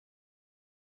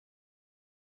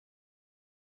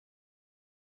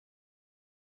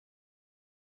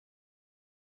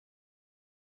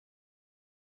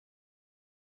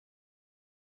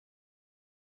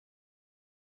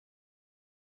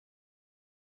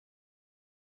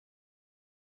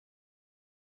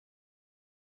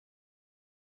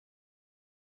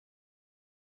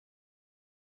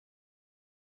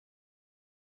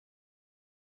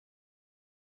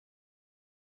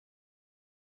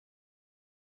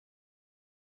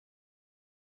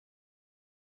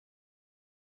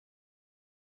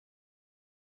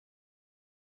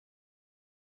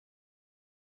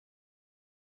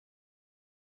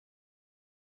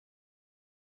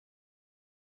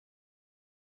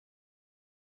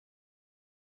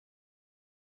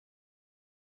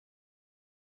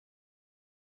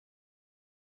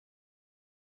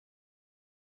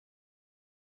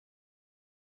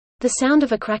 The sound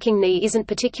of a cracking knee isn't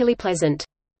particularly pleasant.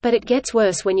 But it gets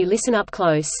worse when you listen up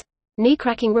close. Knee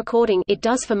cracking recording, it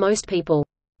does for most people.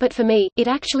 But for me, it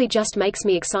actually just makes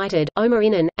me excited. Omar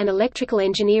Inan, an electrical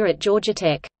engineer at Georgia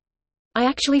Tech. I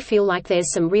actually feel like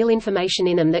there's some real information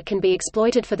in them that can be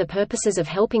exploited for the purposes of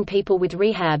helping people with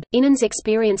rehab. Inan's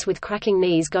experience with cracking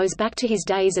knees goes back to his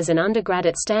days as an undergrad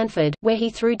at Stanford, where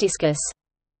he threw discus.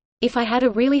 If I had a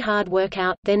really hard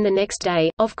workout, then the next day,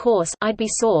 of course, I'd be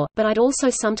sore, but I'd also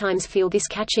sometimes feel this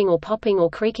catching or popping or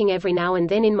creaking every now and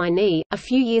then in my knee. A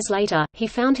few years later, he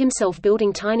found himself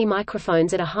building tiny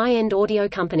microphones at a high-end audio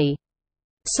company.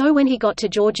 So when he got to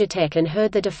Georgia Tech and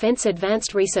heard the Defense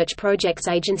Advanced Research Projects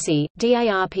Agency,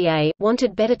 DARPA,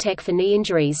 wanted better tech for knee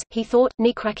injuries, he thought,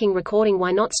 knee cracking recording,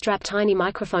 why not strap tiny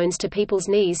microphones to people's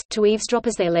knees, to eavesdrop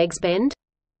as their legs bend?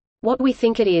 What we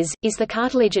think it is the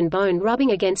cartilage and bone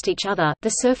rubbing against each other, the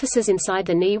surfaces inside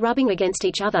the knee rubbing against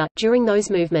each other, during those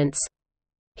movements.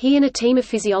 He and a team of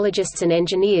physiologists and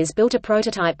engineers built a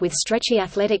prototype with stretchy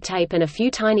athletic tape and a few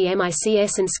tiny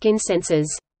MICS and skin sensors.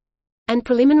 And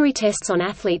preliminary tests on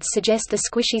athletes suggest the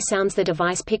squishy sounds the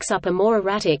device picks up are more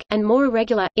erratic, and more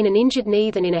irregular, in an injured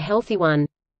knee than in a healthy one.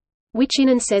 which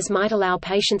Inan says might allow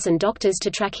patients and doctors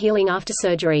to track healing after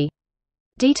surgery.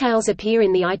 Details appear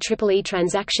in the IEEE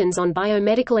transactions on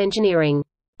biomedical engineering.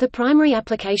 The primary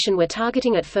application we're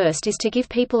targeting at first is to give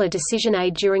people a decision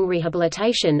aid during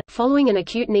rehabilitation, following an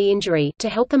acute knee injury, to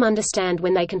help them understand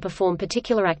when they can perform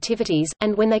particular activities,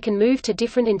 and when they can move to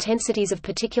different intensities of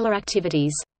particular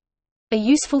activities. A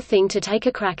useful thing to take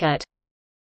a crack at.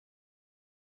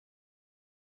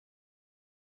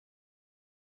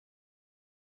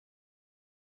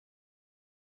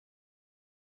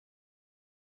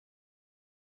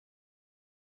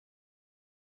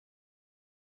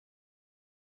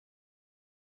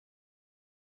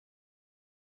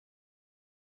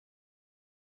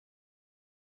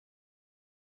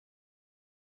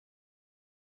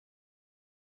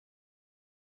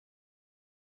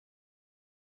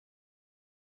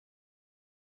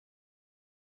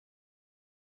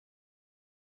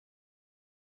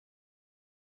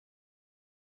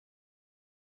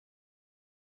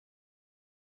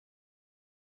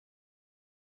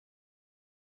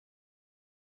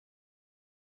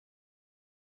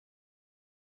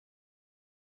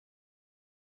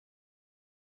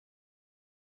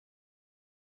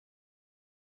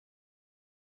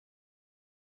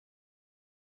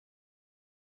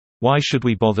 Why should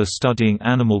we bother studying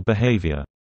animal behavior?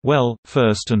 Well,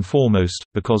 first and foremost,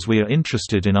 because we are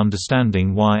interested in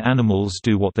understanding why animals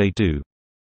do what they do.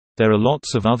 There are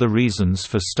lots of other reasons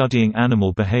for studying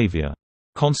animal behavior.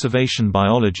 Conservation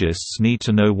biologists need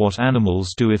to know what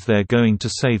animals do if they're going to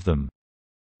save them.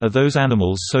 Are those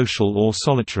animals social or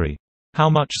solitary? How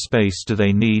much space do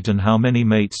they need and how many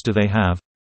mates do they have?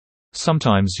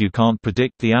 Sometimes you can't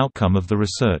predict the outcome of the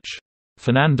research.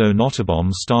 Fernando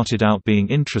Nottebohm started out being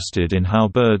interested in how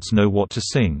birds know what to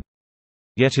sing.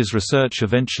 Yet his research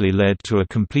eventually led to a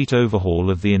complete overhaul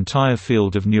of the entire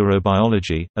field of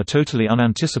neurobiology, a totally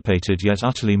unanticipated yet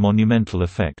utterly monumental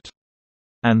effect.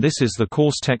 And this is the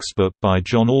course textbook by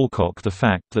John Alcock. The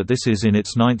fact that this is in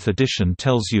its 9th edition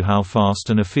tells you how fast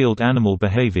and afield animal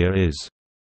behavior is.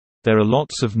 There are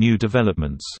lots of new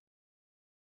developments.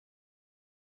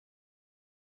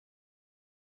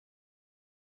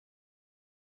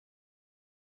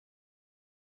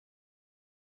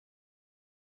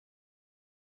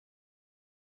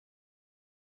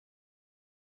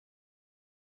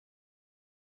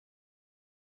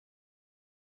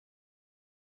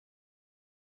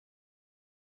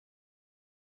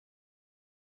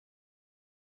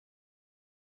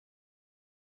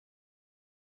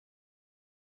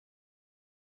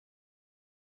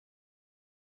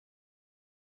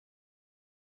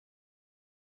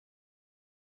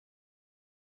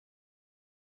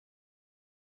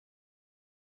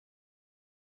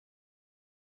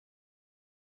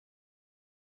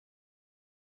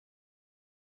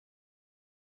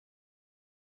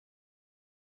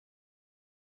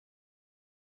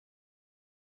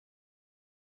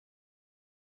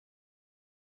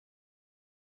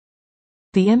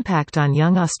 The impact on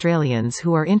young Australians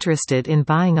who are interested in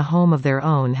buying a home of their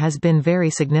own has been very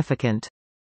significant.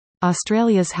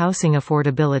 Australia's housing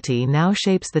affordability now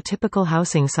shapes the typical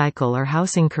housing cycle or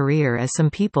housing career, as some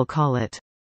people call it.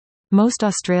 Most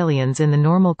Australians in the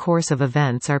normal course of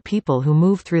events are people who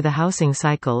move through the housing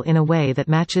cycle in a way that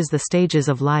matches the stages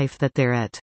of life that they're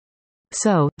at.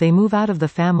 So, they move out of the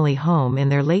family home in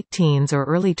their late teens or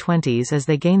early 20s as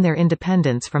they gain their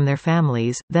independence from their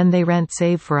families, then they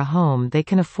rent-save for a home they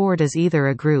can afford as either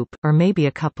a group, or maybe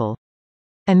a couple.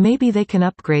 And maybe they can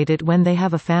upgrade it when they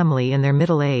have a family in their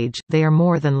middle age. They are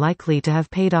more than likely to have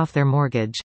paid off their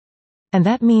mortgage. And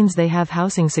that means they have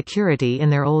housing security in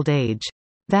their old age.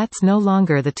 That's no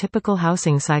longer the typical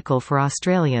housing cycle for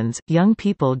Australians. Young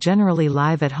people generally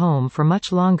live at home for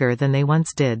much longer than they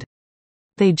once did.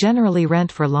 They generally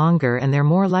rent for longer and they're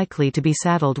more likely to be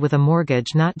saddled with a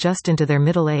mortgage not just into their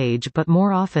middle age but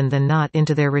more often than not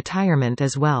into their retirement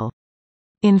as well.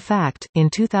 In fact,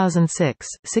 in 2006,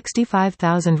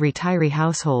 65,000 retiree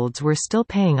households were still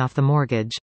paying off the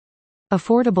mortgage.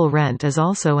 Affordable rent is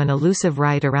also an elusive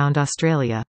right around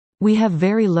Australia. We have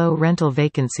very low rental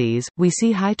vacancies, we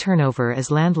see high turnover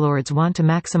as landlords want to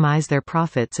maximize their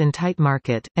profits in tight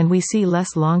market, and we see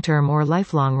less long-term or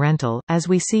lifelong rental, as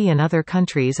we see in other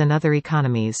countries and other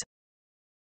economies.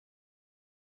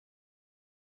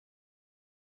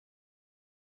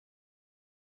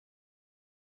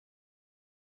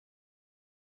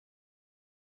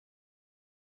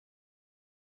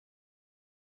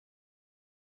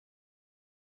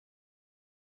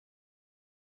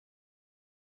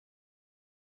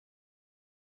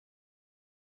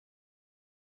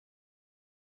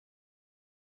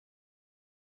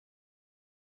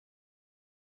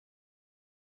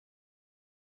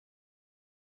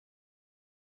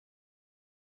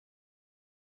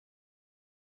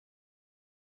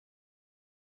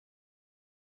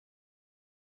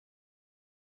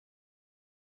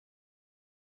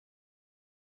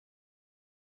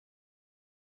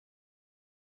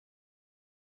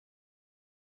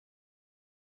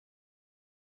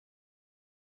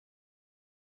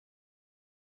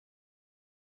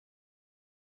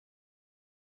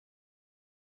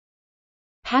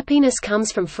 Happiness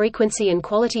comes from frequency and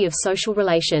quality of social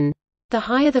relation. The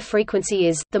higher the frequency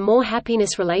is, the more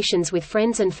happiness relations with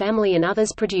friends and family and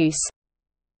others produce.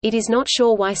 It is not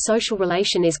sure why social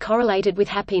relation is correlated with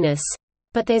happiness.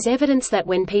 But there's evidence that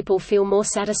when people feel more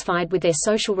satisfied with their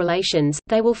social relations,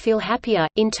 they will feel happier.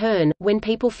 In turn, when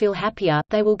people feel happier,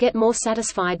 they will get more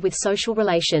satisfied with social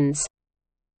relations.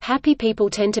 Happy people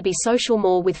tend to be social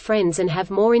more with friends and have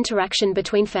more interaction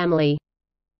between family.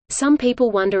 Some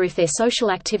people wonder if their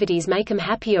social activities make them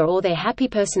happier or their happy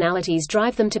personalities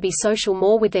drive them to be social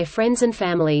more with their friends and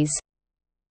families.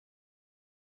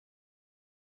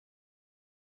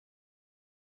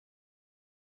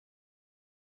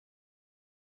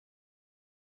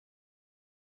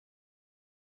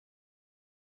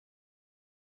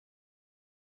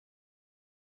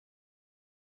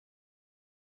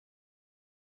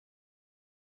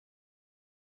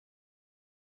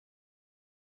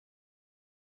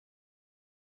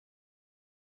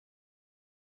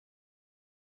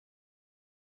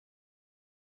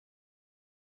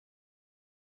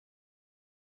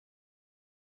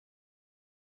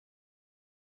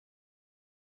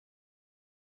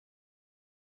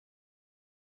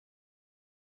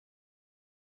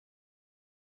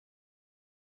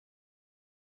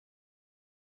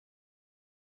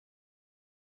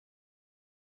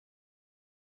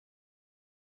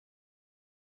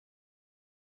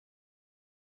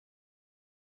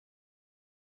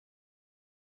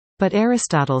 But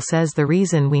Aristotle says the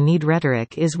reason we need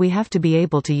rhetoric is we have to be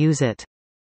able to use it.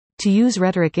 To use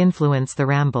rhetoric influence the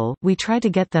ramble, we try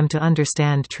to get them to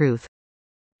understand truth.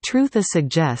 Truth is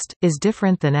suggest, is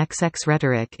different than XX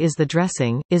rhetoric is the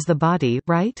dressing, is the body,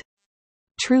 right?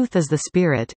 Truth is the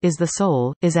spirit, is the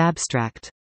soul, is abstract.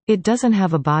 It doesn't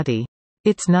have a body.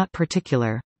 It's not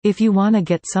particular. If you want to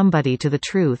get somebody to the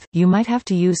truth, you might have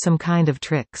to use some kind of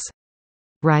tricks.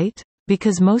 Right?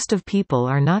 Because most of people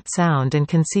are not sound and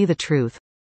can see the truth.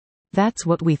 That's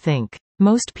what we think.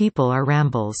 Most people are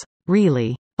rambles.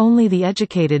 Really. Only the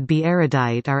educated be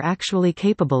erudite are actually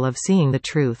capable of seeing the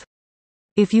truth.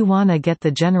 If you wanna get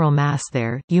the general mass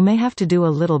there, you may have to do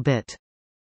a little bit.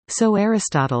 So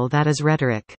Aristotle, that is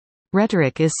rhetoric.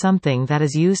 Rhetoric is something that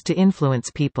is used to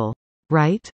influence people.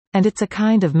 Right? And it's a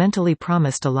kind of mentally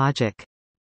promised a logic.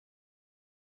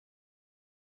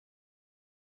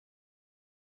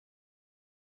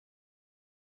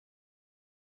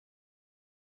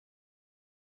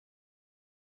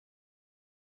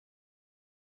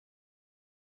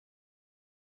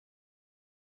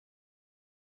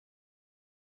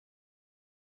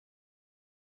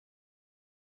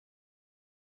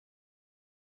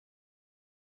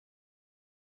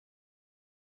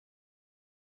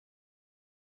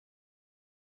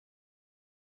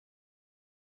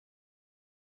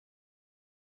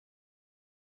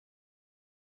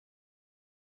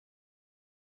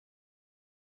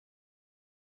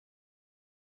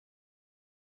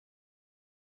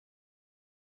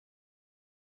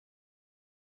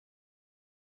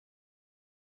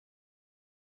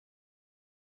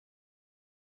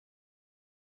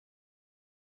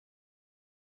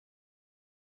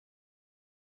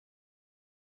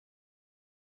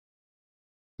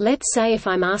 Let's say if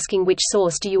I'm asking which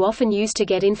source do you often use to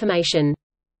get information?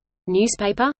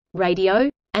 Newspaper? Radio?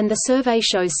 And the survey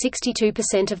shows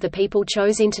 62% of the people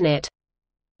chose internet.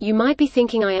 You might be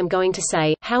thinking I am going to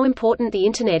say, how important the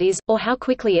internet is, or how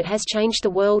quickly it has changed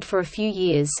the world for a few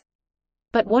years.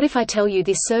 But what if I tell you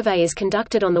this survey is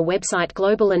conducted on the website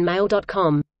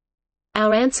globalandmail.com?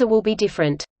 Our answer will be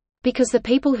different. Because the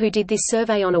people who did this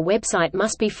survey on a website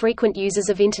must be frequent users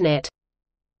of internet.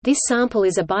 This sample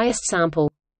is a biased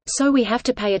sample. So we have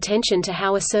to pay attention to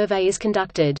how a survey is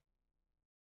conducted.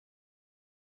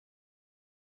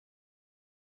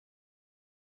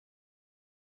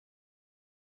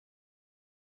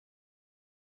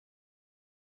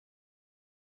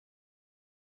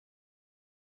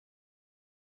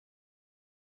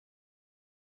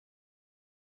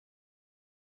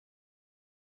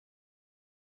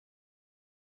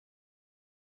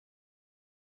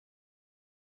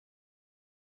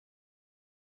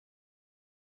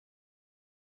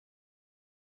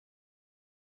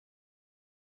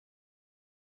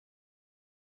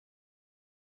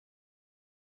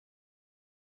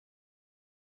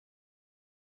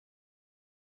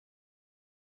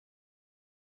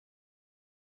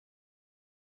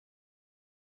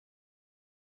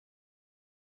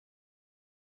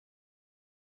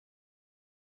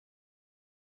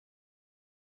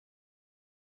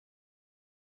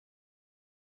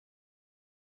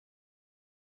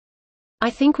 I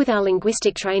think with our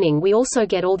linguistic training we also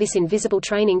get all this invisible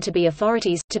training to be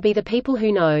authorities, to be the people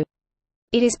who know.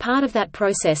 It is part of that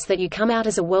process that you come out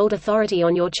as a world authority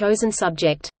on your chosen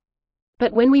subject.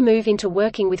 But when we move into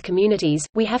working with communities,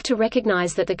 we have to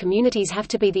recognize that the communities have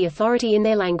to be the authority in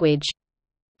their language.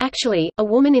 Actually, a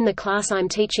woman in the class I'm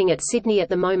teaching at Sydney at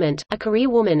the moment, a career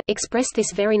woman, expressed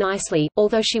this very nicely.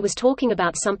 Although she was talking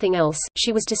about something else,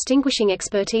 she was distinguishing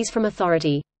expertise from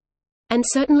authority. And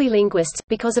certainly linguists,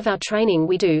 because of our training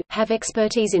we do, have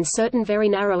expertise in certain very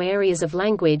narrow areas of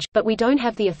language, but we don't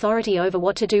have the authority over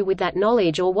what to do with that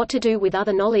knowledge or what to do with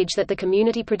other knowledge that the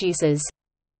community produces.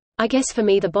 I guess for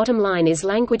me the bottom line is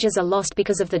languages are lost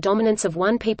because of the dominance of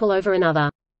one people over another.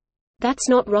 That's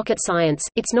not rocket science,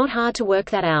 it's not hard to work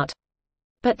that out.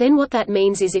 But then what that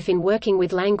means is if in working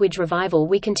with language revival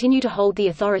we continue to hold the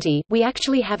authority, we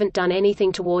actually haven't done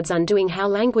anything towards undoing how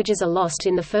languages are lost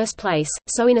in the first place,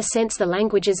 so in a sense the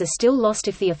languages are still lost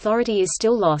if the authority is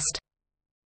still lost.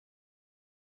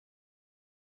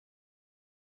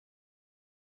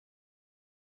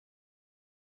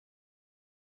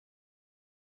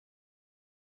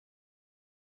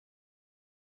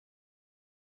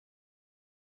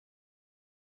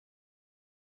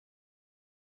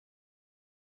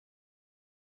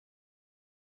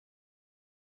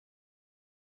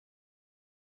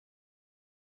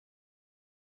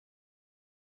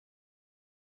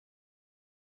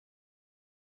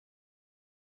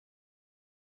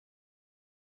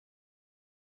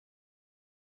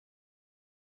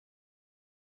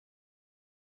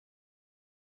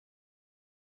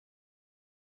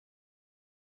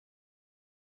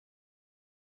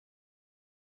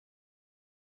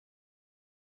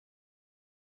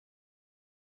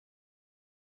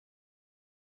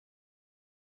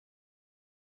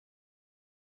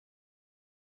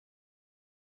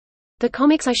 The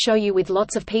comics I show you with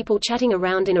lots of people chatting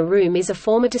around in a room is a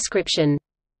form of description.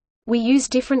 We use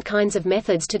different kinds of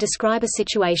methods to describe a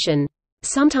situation.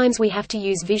 Sometimes we have to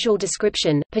use visual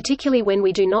description, particularly when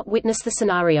we do not witness the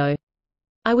scenario.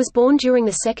 I was born during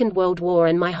the Second World War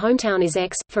and my hometown is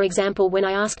X. For example, when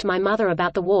I asked my mother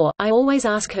about the war, I always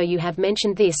ask her, you have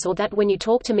mentioned this or that. When you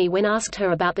talk to me, when asked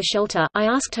her about the shelter, I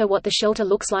asked her what the shelter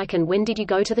looks like and when did you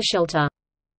go to the shelter.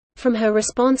 From her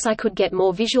response I could get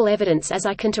more visual evidence as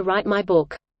I can to write my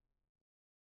book.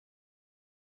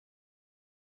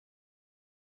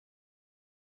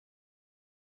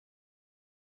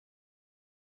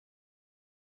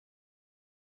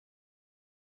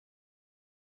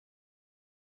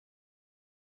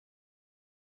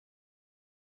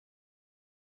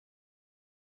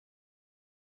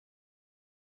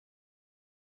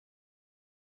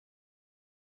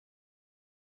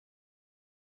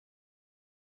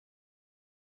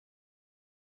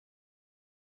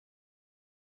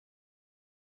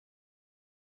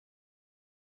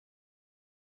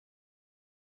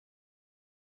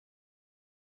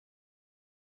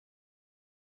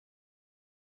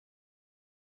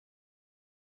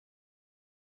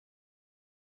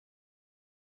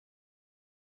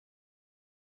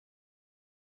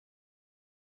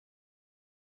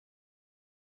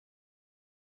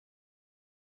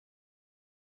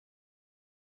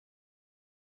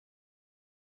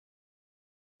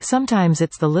 Sometimes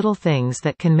it's the little things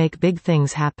that can make big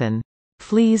things happen.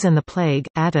 Fleas and the plague,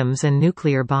 atoms and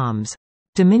nuclear bombs.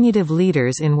 Diminutive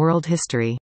leaders in world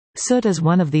history. Soot is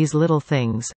one of these little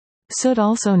things. Soot,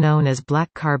 also known as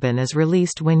black carbon, is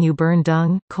released when you burn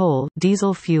dung, coal,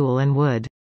 diesel fuel and wood.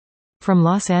 From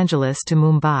Los Angeles to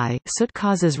Mumbai, soot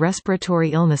causes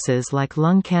respiratory illnesses like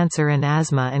lung cancer and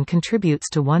asthma and contributes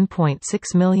to 1.6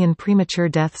 million premature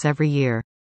deaths every year.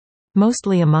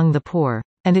 Mostly among the poor.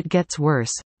 And it gets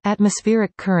worse.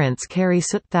 Atmospheric currents carry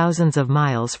soot thousands of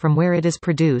miles from where it is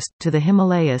produced, to the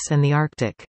Himalayas and the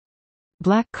Arctic.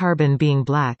 Black carbon, being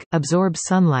black, absorbs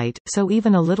sunlight, so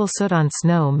even a little soot on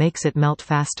snow makes it melt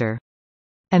faster.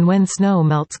 And when snow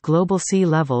melts, global sea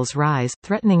levels rise,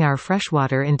 threatening our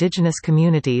freshwater indigenous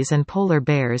communities and polar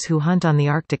bears who hunt on the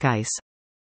Arctic ice.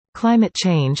 Climate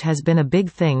change has been a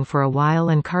big thing for a while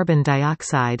and carbon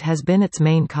dioxide has been its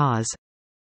main cause.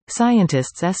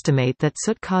 Scientists estimate that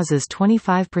soot causes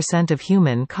 25% of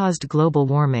human-caused global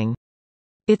warming.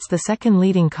 It's the second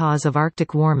leading cause of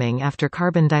Arctic warming after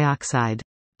carbon dioxide.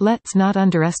 Let's not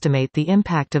underestimate the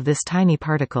impact of this tiny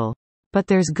particle. But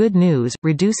there's good news,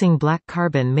 reducing black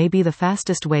carbon may be the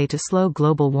fastest way to slow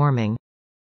global warming.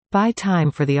 Buy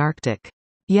time for the Arctic.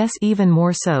 Yes, even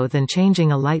more so than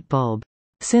changing a light bulb.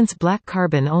 Since black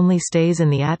carbon only stays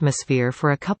in the atmosphere for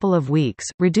a couple of weeks,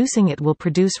 reducing it will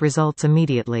produce results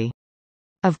immediately.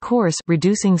 Of course,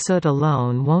 reducing soot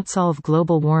alone won't solve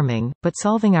global warming, but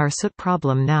solving our soot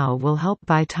problem now will help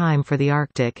buy time for the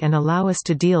Arctic and allow us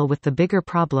to deal with the bigger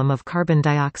problem of carbon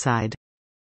dioxide.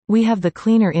 We have the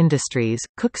cleaner industries,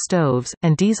 cook stoves,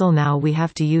 and diesel now we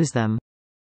have to use them.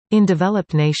 In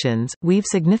developed nations, we've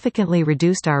significantly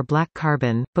reduced our black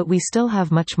carbon, but we still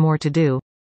have much more to do.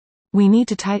 We need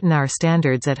to tighten our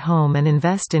standards at home and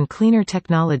invest in cleaner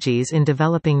technologies in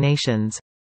developing nations.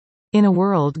 In a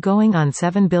world going on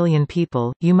 7 billion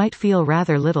people, you might feel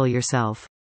rather little yourself.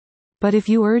 But if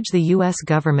you urge the US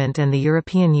government and the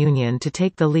European Union to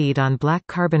take the lead on black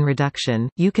carbon reduction,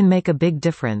 you can make a big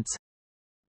difference.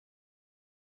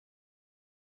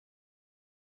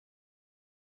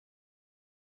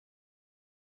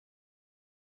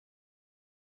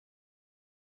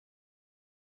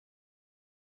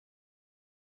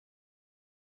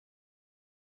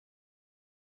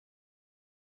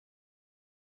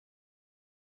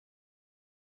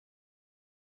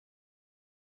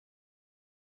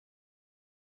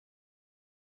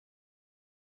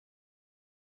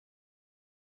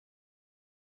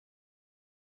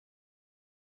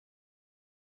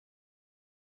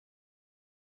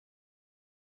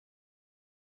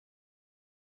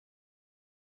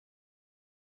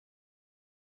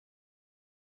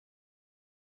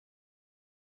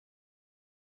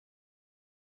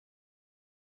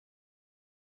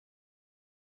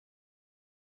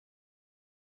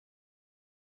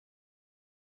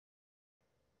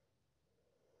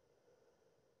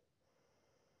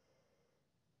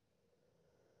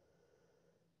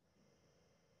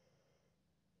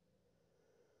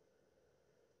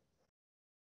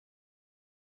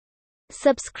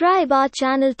 Subscribe our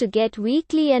channel to get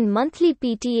weekly and monthly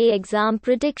PTE exam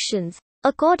predictions,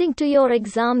 according to your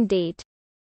exam date.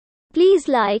 Please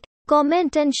like,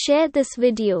 comment and share this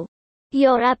video.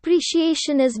 Your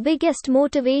appreciation is biggest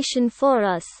motivation for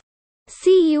us.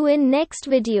 See you in next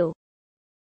video.